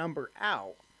the number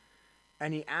out,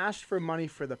 and he asked for money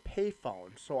for the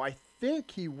payphone. So I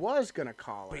think he was gonna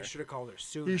call her. But he should have called her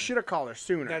sooner. He should have called her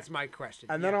sooner. That's my question.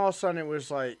 And then all of a sudden, it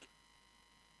was like,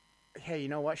 hey, you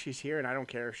know what? She's here, and I don't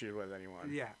care if she's with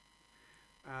anyone. Yeah.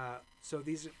 So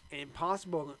these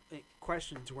impossible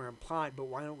questions were implied, but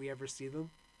why don't we ever see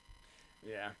them?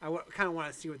 Yeah. I kind of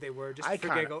want to see what they were, just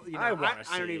for giggle. I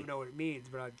don't even know what it means,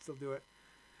 but I'd still do it.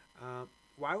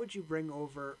 Why would you bring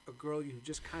over a girl you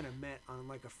just kind of met on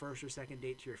like a first or second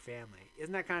date to your family?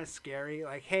 Isn't that kind of scary?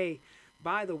 Like, hey,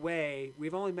 by the way,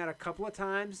 we've only met a couple of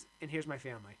times, and here's my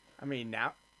family.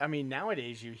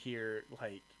 Nowadays you hear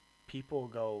like people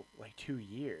go like 2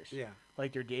 years. Yeah.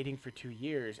 Like they're dating for 2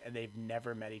 years and they've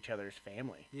never met each other's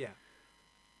family. Yeah.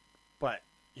 But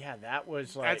yeah, that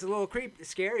was like, that's a little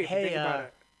scary. If you think about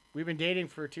it. We've been dating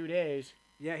for 2 days.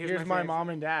 Yeah. Here's my mom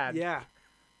and dad. Yeah.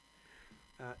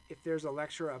 If there's a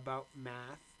lecture about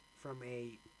math from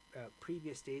a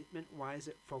previous statement, why is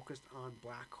it focused on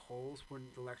black holes?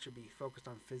 Wouldn't the lecture be focused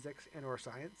on physics and or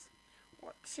science?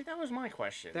 Well, see, that was my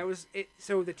question. That was it.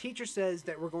 So the teacher says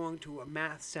that we're going to a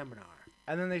math seminar.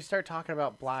 And then they start talking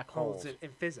about black holes. In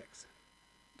physics.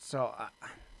 So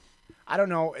I don't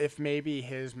know if maybe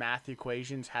his math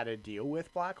equations had to deal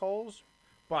with black holes,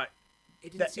 but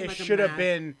it didn't seem like should have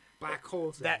been black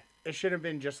holes. It should have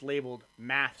been just labeled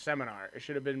math seminar. It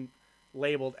should have been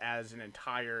labeled as an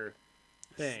entire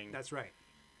thing. That's right.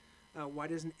 Why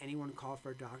doesn't anyone call for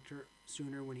a doctor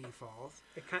sooner when he falls?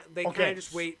 They kind of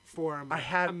just wait for him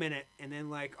a minute and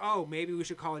then like, oh, maybe we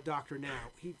should call a doctor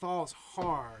now. He falls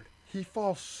hard. He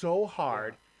falls so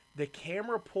hard, the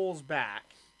camera pulls back,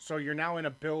 so you're now in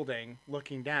a building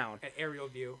looking down. An aerial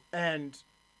view. And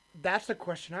that's the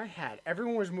question I had.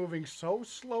 Everyone was moving so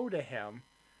slow to him.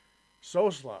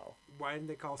 So slow. Why didn't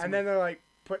they call someone? And then they're like,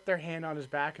 put their hand on his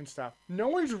back and stuff. No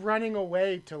one's running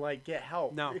away to like get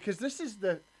help. No. Because this is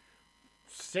the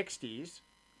 60s.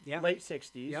 Yeah. Late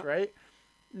 60s, right?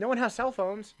 No one has cell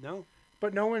phones. No.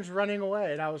 But no one's running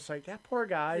away. And I was like, that poor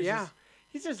guy.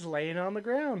 He's just laying on the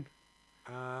ground.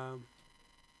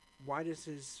 Why does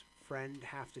his friend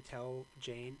have to tell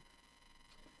Jane?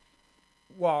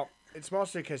 Well, it's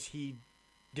mostly because he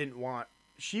didn't want...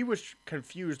 She was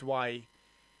confused why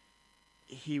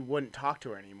he wouldn't talk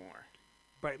to her anymore.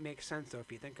 But it makes sense, though, if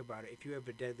you think about it. If you have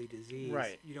a deadly disease,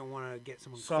 you don't want to get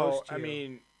someone close to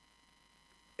you.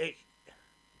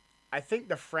 I think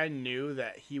the friend knew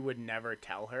that he would never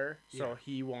tell her, so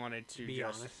he wanted to be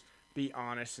honest. Be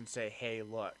honest and say, hey,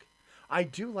 look. I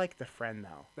do like the friend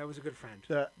though. That was a good friend.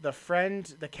 The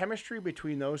friend, the chemistry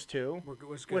between those two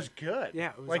Was good. was good.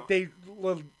 Yeah, it was like they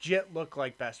legit look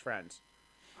like best friends.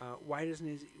 Why doesn't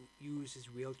he use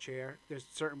his wheelchair? There's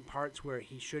certain parts where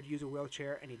he should use a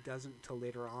wheelchair and he doesn't until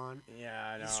later on.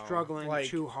 Yeah, I know. He's struggling like,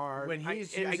 too hard. When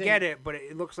he's I get it, but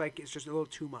it looks like it's just a little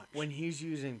too much. When he's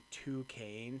using 2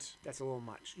 canes, that's a little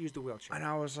much. Use the wheelchair. and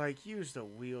I was like, use the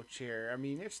wheelchair. I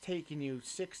mean, it's taking you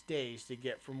 6 days to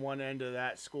get from one end of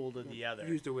that school to the other.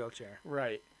 Use the wheelchair.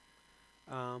 Right.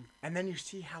 And then you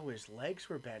see how his legs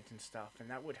were bent and stuff, and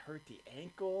that would hurt the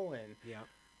ankle. And yeah.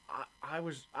 I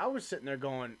was sitting there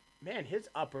going, man, his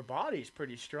upper body's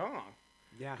pretty strong.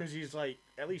 Yeah. Because he's like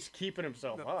at least keeping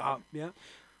himself up. Yeah.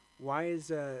 Why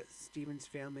is Stephen's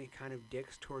family kind of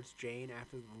dicks towards Jane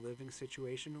after the living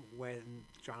situation when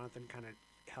Jonathan kind of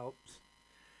helps?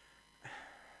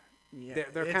 Yeah,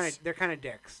 they're kind of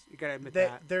dicks. You gotta admit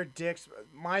that they're dicks.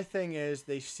 My thing is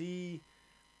they see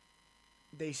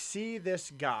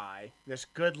this guy, this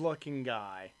good-looking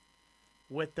guy,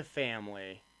 with the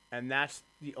family. And that's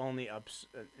the only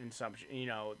assumption, you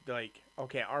know, like,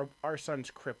 okay, our son's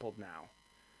crippled now.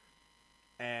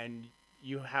 And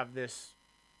you have this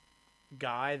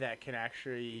guy that can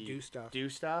actually do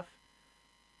stuff.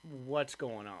 What's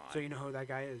going on? So you know who that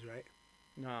guy is, right?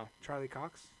 No. Charlie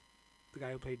Cox? The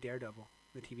guy who played Daredevil,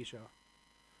 the TV show.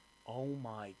 Oh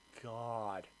my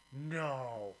God.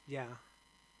 No. Yeah.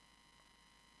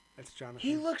 That's Jonathan.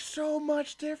 He looks so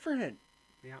much different.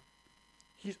 Yeah.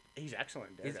 He's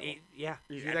excellent. Daredevil.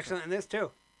 He's excellent in this too.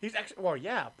 He's excellent. Well,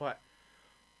 yeah, but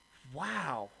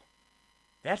wow,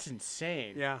 that's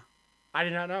insane. Yeah, I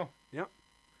did not know. Yep.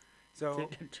 So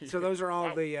those are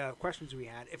all the questions we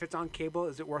had. If it's on cable,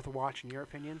 is it worth a watch in your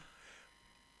opinion?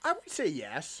 I would say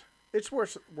yes. It's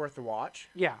worth a watch.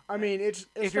 Yeah. I mean, it's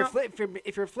if you're flipping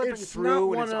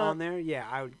through and it's on there, yeah,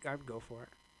 I would go for it.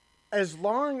 As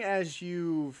long as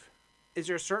you've. Is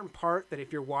there a certain part that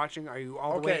if you're watching, are you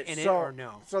all the way in it or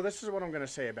no? So this is what I'm going to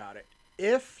say about it.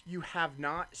 If you have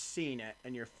not seen it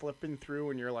and you're flipping through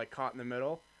and you're like caught in the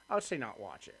middle, I would say not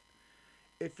watch it.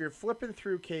 If you're flipping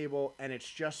through cable and it's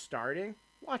just starting,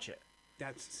 watch it.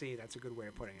 That's a good way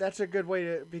of putting it. That's a good way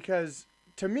to, because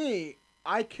to me,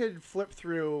 I could flip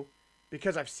through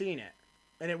because I've seen it.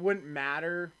 And it wouldn't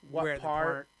matter what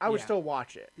part. I would still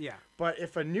watch it. Yeah. But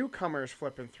if a newcomer is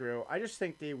flipping through, I just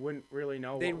think they wouldn't really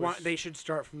know. They should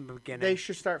start from the beginning. They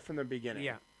should start from the beginning.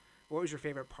 Yeah. What was your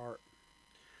favorite part?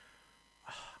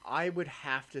 I would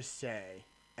have to say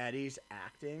Eddie's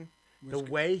acting, the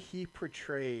way he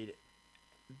portrayed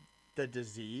the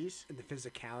disease. And the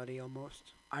physicality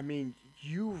almost. I mean,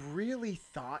 you really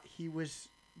thought he was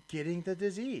getting the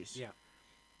disease. Yeah.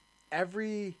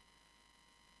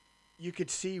 You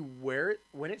could see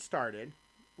when it started.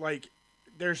 Like,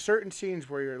 there's certain scenes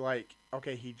where you're like,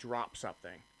 okay, he dropped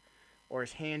something. Or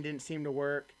his hand didn't seem to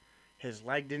work. His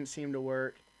leg didn't seem to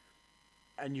work.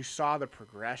 And you saw the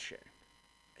progression.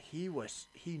 He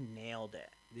nailed it.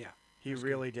 Yeah. He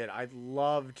really did. I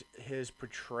loved his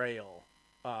portrayal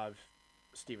of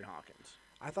Stephen Hawkins.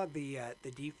 I thought the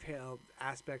detailed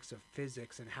aspects of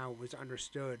physics and how it was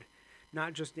understood,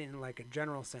 not just in like a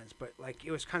general sense, but like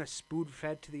it was kind of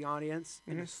spoon-fed to the audience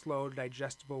in a slow,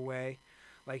 digestible way.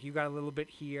 Like you got a little bit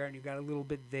here and you got a little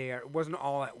bit there. It wasn't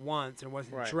all at once, and it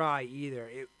wasn't dry either.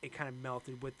 It kind of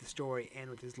melted with the story and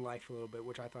with his life a little bit,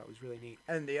 which I thought was really neat.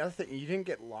 And the other thing, you didn't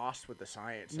get lost with the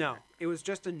science. No, it was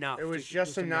just enough. It was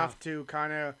just enough to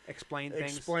kind of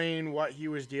explain what he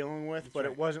was dealing with, but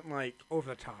it wasn't like over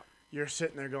the top. You're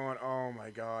sitting there going, "Oh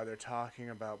my God, they're talking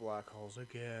about black holes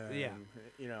again." Yeah,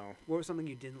 you know. What was something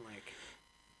you didn't like?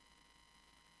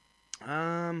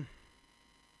 Wow.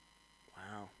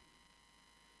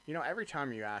 You know, every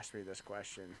time you ask me this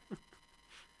question, it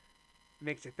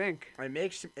makes you think.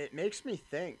 It makes me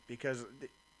think because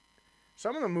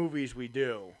some of the movies we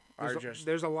do are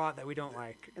there's a lot that we don't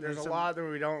like. And there's a lot that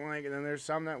we don't like, and then there's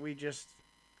some that we just.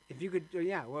 If you could,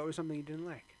 what was something you didn't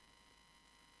like?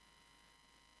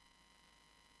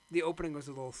 The opening was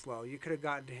a little slow. You could have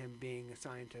gotten to him being a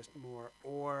scientist more,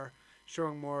 or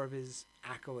showing more of his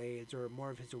accolades, or more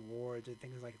of his awards, and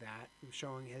things like that. And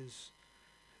showing his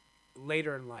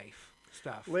later in life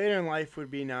stuff. Later in life would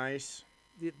be nice.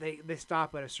 They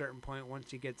stop at a certain point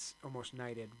once he gets almost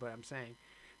knighted. But I'm saying,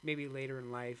 maybe later in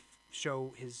life,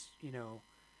 show his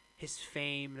his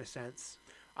fame in a sense.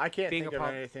 I can't think of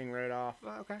anything right off.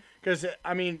 Okay. Because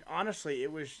I mean, honestly,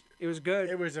 it was good.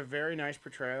 It was a very nice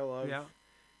portrayal of. Yeah.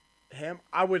 Him.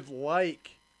 I would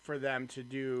like for them to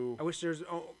do. I wish there's.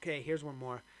 Oh, okay, here's one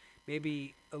more.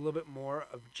 Maybe a little bit more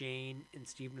of Jane and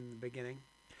Stephen in the beginning.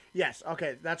 Yes.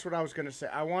 Okay, that's what I was gonna say.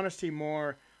 I want to see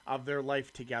more of their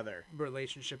life together.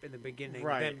 Relationship in the beginning,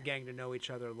 Right. them getting to know each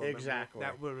other a little Exactly. bit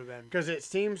more. That would have been Because it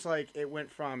seems like it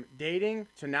went from dating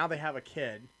to now they have a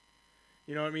kid.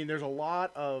 You know what I mean? There's a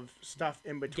lot of stuff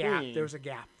in between. gap. There was a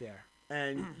gap there.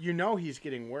 And he's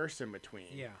getting worse in between.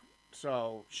 Yeah,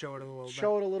 So show it a little bit.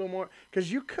 show it a little more.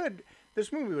 Because you could.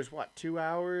 This movie was what, 2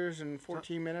 hours and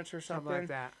 14 minutes or something? Something like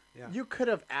that. Yeah. You could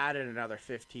have added another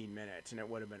 15 minutes and it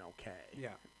would have been okay. Yeah.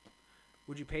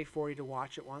 Would you pay $40 to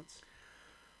watch it once?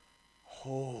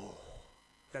 Oh,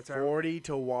 That's our. 40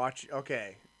 to watch.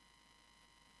 Okay.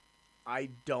 I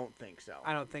don't think so.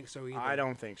 I don't think so either. I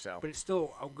don't think so. But it's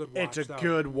still a good watch. It's a though.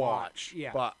 good watch.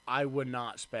 Yeah. But I would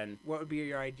not spend. What would be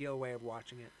your ideal way of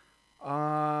watching it?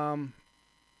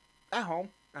 At home.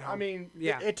 At I home? mean,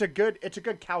 Yeah. it's a good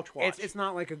couch watch. It's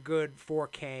not like a good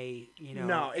 4K. You know.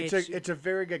 No, it's a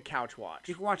very good couch watch.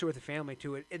 You can watch it with the family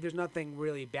too. There's nothing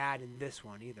really bad in this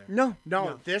one either. No,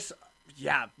 No. this.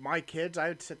 Yeah, my kids, I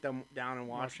would sit them down and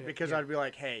watch it because yeah. I'd be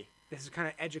like, hey, This is kind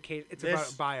of educated. It's This-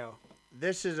 about bio.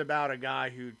 this is about a guy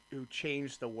who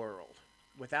changed the world.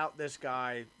 Without this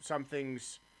guy, some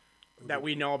things that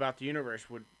we know about the universe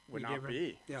would Be not different.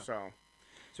 be. Yeah. So,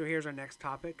 Here's our next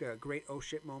topic: great oh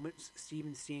shit moments.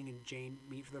 Steven seeing and Jane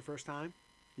meet for the first time.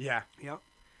 yeah. Yep.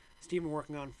 Steven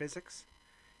working on physics.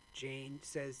 Jane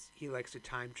says he likes to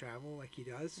time travel like he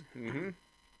does. Mm-hmm.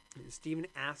 And Steven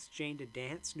asks Jane to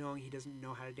dance, knowing he doesn't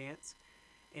know how to dance.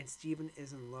 And Steven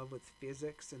is in love with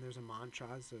physics, and there's a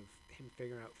montage of him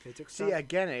figuring out physics See, stuff.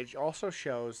 again, it also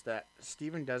shows that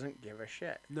Steven doesn't give a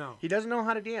shit. No, He doesn't know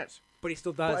how to dance. but he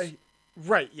still does.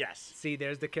 Right, yes. See,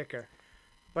 there's the kicker.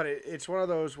 But it's one of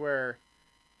those where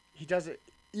he does it,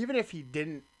 even if he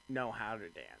didn't know how to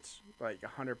dance, like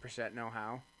 100% know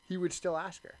how, he would still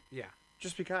ask her. Yeah,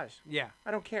 Just because. yeah.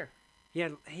 I don't care. He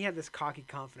had this cocky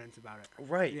confidence about it.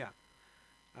 Right. Yeah.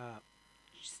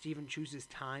 Steven chooses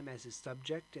time as his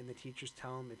subject, and the teachers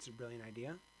tell him it's a brilliant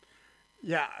idea.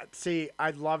 Yeah, see,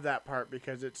 I love that part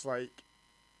because it's like,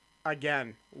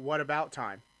 again, what about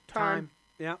time?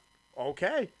 Yeah,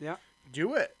 Okay, yeah.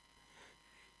 do it.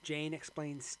 Jane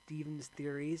explains Steven's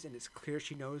theories, and it's clear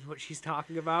she knows what she's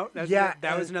talking about. Yeah,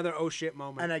 that was and- another oh shit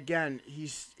moment. And again,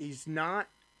 he's not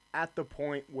at the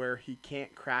point where he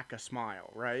can't crack a smile,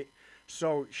 right?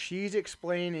 So she's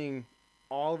explaining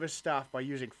all of his stuff by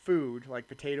using food, like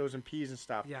potatoes and peas and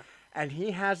stuff. Yeah. And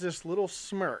he has this little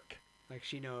smirk, Like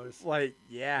she knows. like,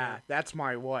 yeah. That's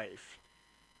my wife.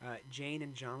 Jane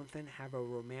and Jonathan have a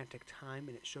romantic time,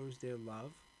 and it shows their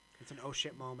love. It's an oh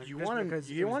shit moment. You just want because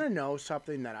to it was- want to know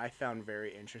something that I found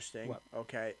very interesting? What?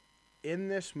 Okay, in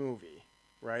this movie,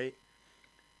 right?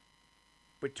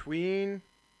 Between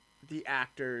the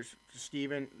actors,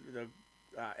 Steven,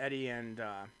 Eddie, and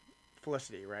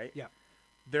Felicity, right? Yeah.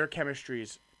 Their chemistry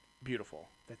is beautiful,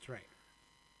 That's right.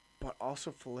 but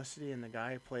also Felicity and the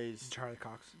guy who plays Charlie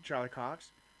Cox. Charlie Cox,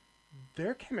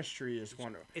 their chemistry is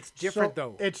wonderful. It's different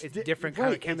So though. It's di- different right,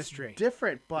 kind of it's chemistry.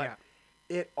 different, but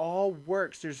Yeah. it all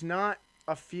works. There's not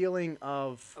a feeling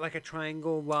of Like a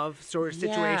triangle love sort of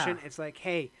Yeah. situation. It's like,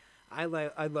 hey, I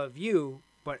love you,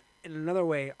 but in another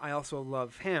way, I also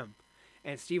love him.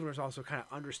 And Steven was also kind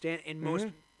of understand, and most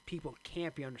Mhm. people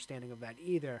can't be understanding of that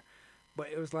either. But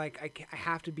it was like, I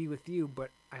have to be with you,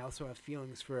 but I also have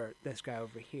feelings for this guy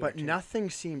over here. But too. nothing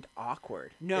seemed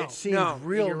awkward. No, it seemed no,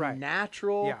 real you're right.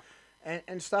 natural Yeah.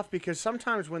 and stuff, because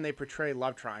sometimes when they portray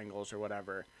love triangles or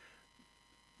whatever,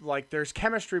 like there's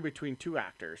chemistry between two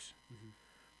actors, Mm-hmm.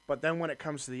 but then when it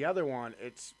comes to the other one,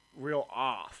 it's real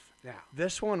off. Yeah.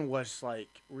 This one was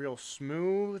like real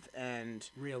smooth and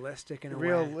Realistic in a way.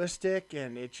 realistic,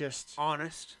 and it just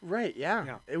Honest. right, yeah.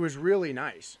 Yeah. It was really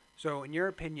nice. So, in your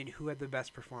opinion, who had the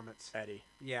best performance? Eddie,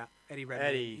 Yeah, Eddie Redmayne.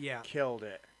 Eddie, Yeah. killed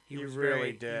it. He was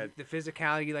really did. The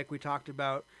physicality, like we talked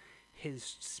about, his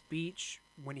speech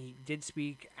when he did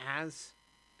speak as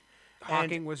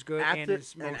Hawking was good, and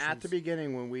his and at the motions.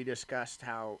 beginning when we discussed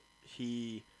how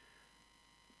he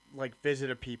like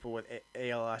visited people with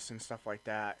ALS and stuff like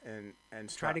that, and Try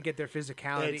stuff. to get their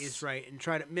physicality It's- is right, and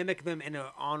try to mimic them in an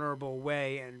honorable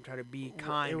way, and try to be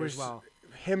kind it was as well,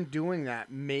 him doing that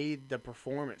made the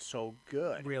performance so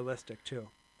good. realistic too.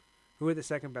 Who had the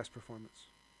second best performance?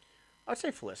 I'd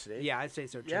say Felicity. Yeah, I'd say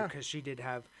so too, Yeah. because she did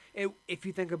have. If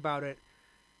you think about it,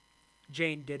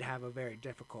 Jane did have a very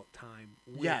difficult time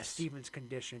with Yes. Steven's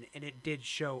condition, and it did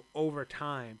show over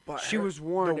time. But she her- was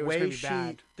warned it was going to be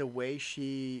bad. the way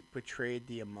she portrayed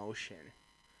the emotion,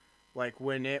 like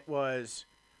when it was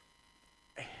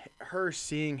her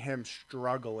seeing him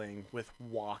struggling with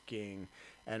walking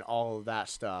and all of that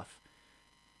stuff,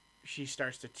 she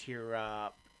starts to tear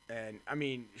up, and I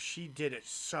mean, she did it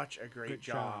such a great Good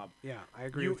job. Yeah, I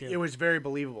agree with you. It was very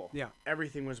believable. Yeah.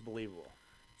 Everything was believable.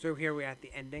 So here we're at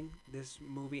the ending. This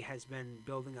movie has been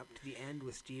building up to the end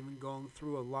with Stephen going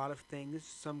through a lot of things,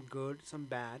 some good, some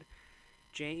bad.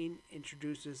 Jane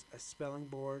introduces a spelling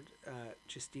board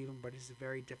to Stephen, but it's a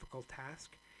very difficult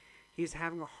task. He's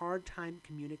having a hard time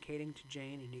communicating to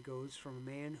Jane, and he goes from a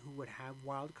man who would have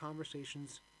wild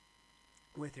conversations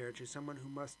with her to someone who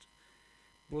must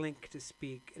blink to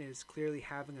speak, and it is clearly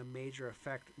having a major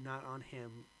effect not on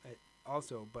him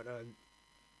also, but on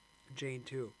Jane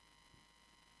too.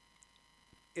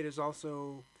 It is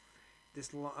also it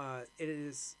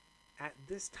is at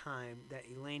this time that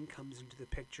Elaine comes into the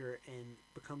picture and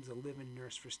becomes a live-in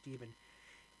nurse for Stephen.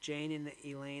 Jane and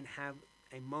Elaine have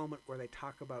a moment where they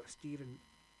talk about Stephen.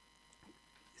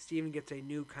 Stephen gets a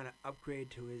new kind of upgrade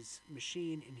to his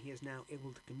machine, and he is now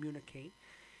able to communicate.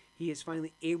 He is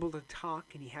finally able to talk,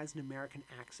 and he has an American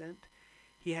accent.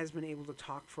 He has been able to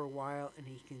talk for a while, and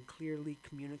he can clearly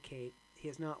communicate. He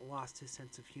has not lost his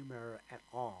sense of humor at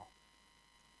all.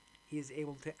 He is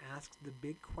able to ask the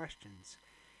big questions,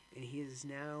 and he is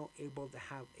now able to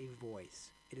have a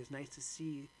voice. It is nice to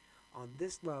see on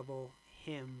this level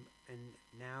him, and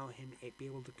now him be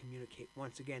able to communicate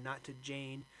once again, not to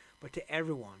Jane, but to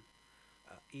everyone.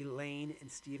 Elaine and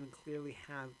Stephen clearly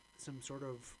have some sort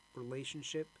of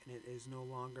relationship, and it is no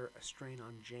longer a strain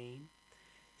on Jane.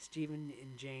 Stephen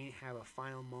and Jane have a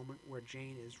final moment where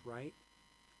Jane is right.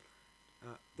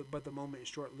 But the moment is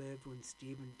short-lived when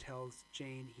Stephen tells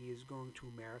Jane he is going to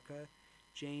America.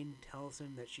 Jane tells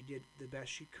him that she did the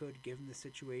best she could given the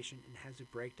situation and has a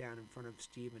breakdown in front of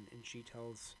Stephen, and she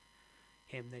tells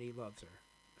him that he loves her.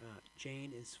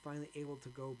 Jane is finally able to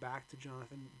go back to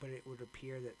Jonathan, but it would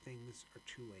appear that things are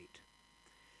too late.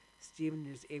 Stephen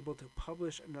is able to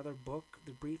publish another book,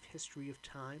 The Brief History of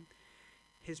Time.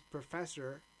 His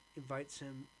professor invites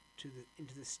him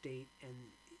into the state, and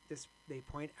they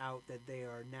point out that they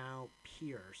are now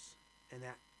peers, and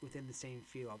that within the same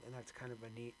field, and that's kind of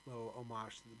a neat little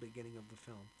homage to the beginning of the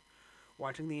film.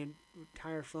 Watching the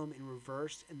entire film in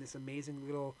reverse and this amazing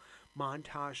little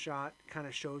montage shot kind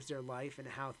of shows their life and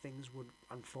how things would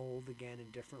unfold again and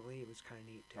differently. It was kind of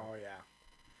neat too. Oh yeah,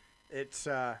 it's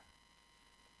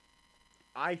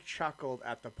I chuckled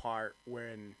at the part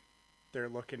when they're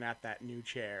looking at that new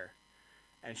chair,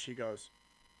 and she goes,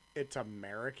 "It's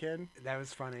American." That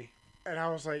was funny. And I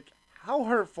was like, "How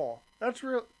hurtful? That's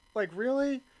real. Like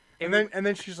really?" And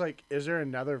then she's like, "Is there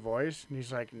another voice?" And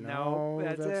he's like, "No,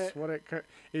 that's it. What it could.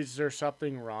 Is there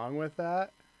something wrong with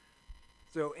that?"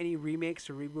 So, any remakes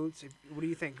or reboots? What do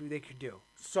you think they could do?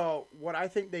 So, what I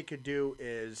think they could do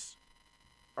is,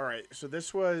 all right. So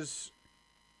this was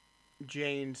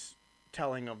Jane's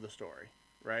telling of the story,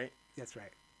 right? That's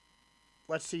right.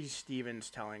 Let's see Stephen's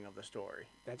telling of the story.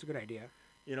 That's a good idea.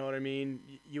 You know what I mean?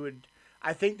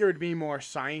 I think there would be more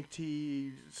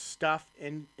science-y stuff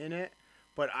in it,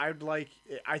 but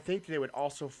I think they would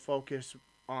also focus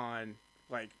on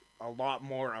like a lot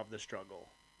more of the struggle.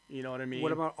 You know what I mean?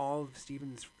 What about all of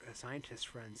Stephen's scientist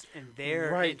friends and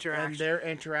their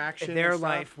interaction, and their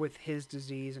life with his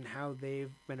disease and how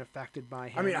they've been affected by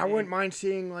him? I mean, I wouldn't mind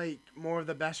seeing like more of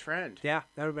the best friend. Yeah,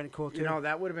 that would have been cool too. You know,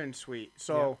 that would have been sweet.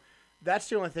 So that's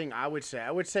the only thing I would say.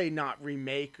 I would say not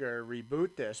remake or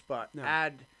reboot this, but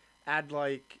add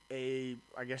like I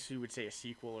guess you would say a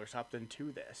sequel or something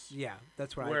to this. Yeah,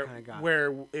 that's what I kind of got.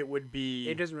 Where it would be.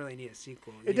 It doesn't really need a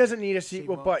sequel. It doesn't need a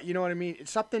sequel, but you know what I mean?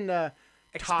 It's something to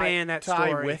expand that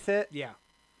story with it. Yeah.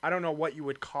 I don't know what you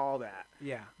would call that.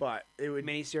 Yeah. But it would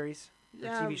miniseries,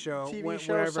 yeah, TV show,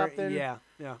 whatever. Something. Yeah.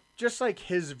 Just like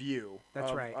his view.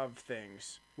 That's right. Of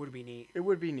things. Would be neat. It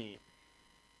would be neat.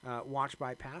 Watch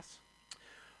Bypass.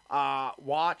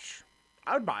 Watch.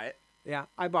 I would buy it. Yeah,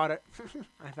 I bought it.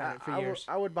 I've had it for years.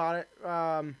 I would buy it.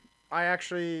 I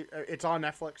actually, it's on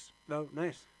Netflix. Oh,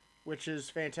 nice. Which is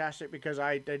fantastic because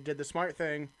I did the smart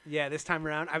thing. Yeah, this time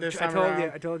around. I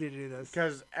told you to do this.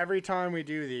 Because every time we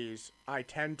do these, I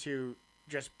tend to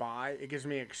just buy. It gives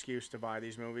me an excuse to buy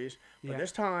these movies. But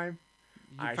this time,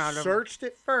 I searched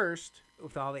it first.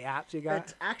 With all the apps you got?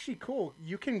 It's actually cool.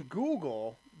 You can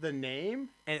Google the name.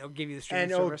 And it'll give you the streaming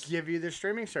service. And it'll give you the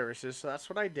streaming services. So that's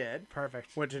what I did.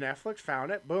 Perfect. Went to Netflix,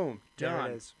 found it. Boom. Done.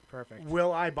 There it is. Perfect.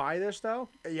 Will I buy this, though?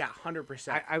 Yeah,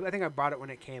 100%. I think I bought it when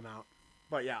it came out.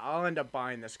 But yeah, I'll end up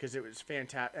buying this because it was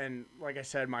fantastic. And like I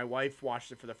said, my wife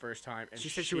watched it for the first time. And she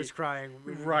said she was crying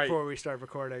before we started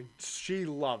recording. She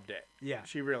loved it. Yeah.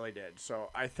 She really did. So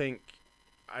I think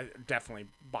I definitely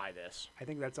buy this. I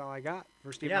think that's all I got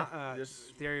for Steve.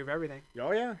 This Theory of Everything.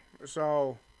 Oh, yeah.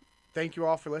 So thank you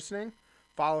all for listening.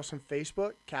 Follow us on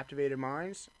Facebook, Captivated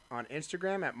Minds. On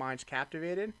Instagram at Minds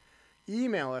Captivated.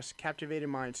 email us,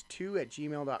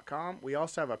 captivatedminds2@gmail.com. We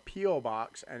also have a P.O.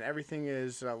 box, and everything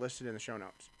is listed in the show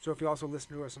notes. So if you also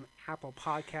listen to us on Apple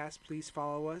Podcasts, please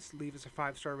follow us. Leave us a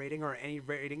 5-star rating or any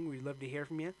rating. We'd love to hear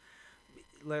from you.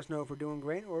 Let us know if we're doing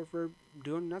great or if we're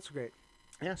doing not so great.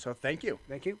 Yeah, so thank you.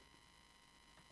 Thank you.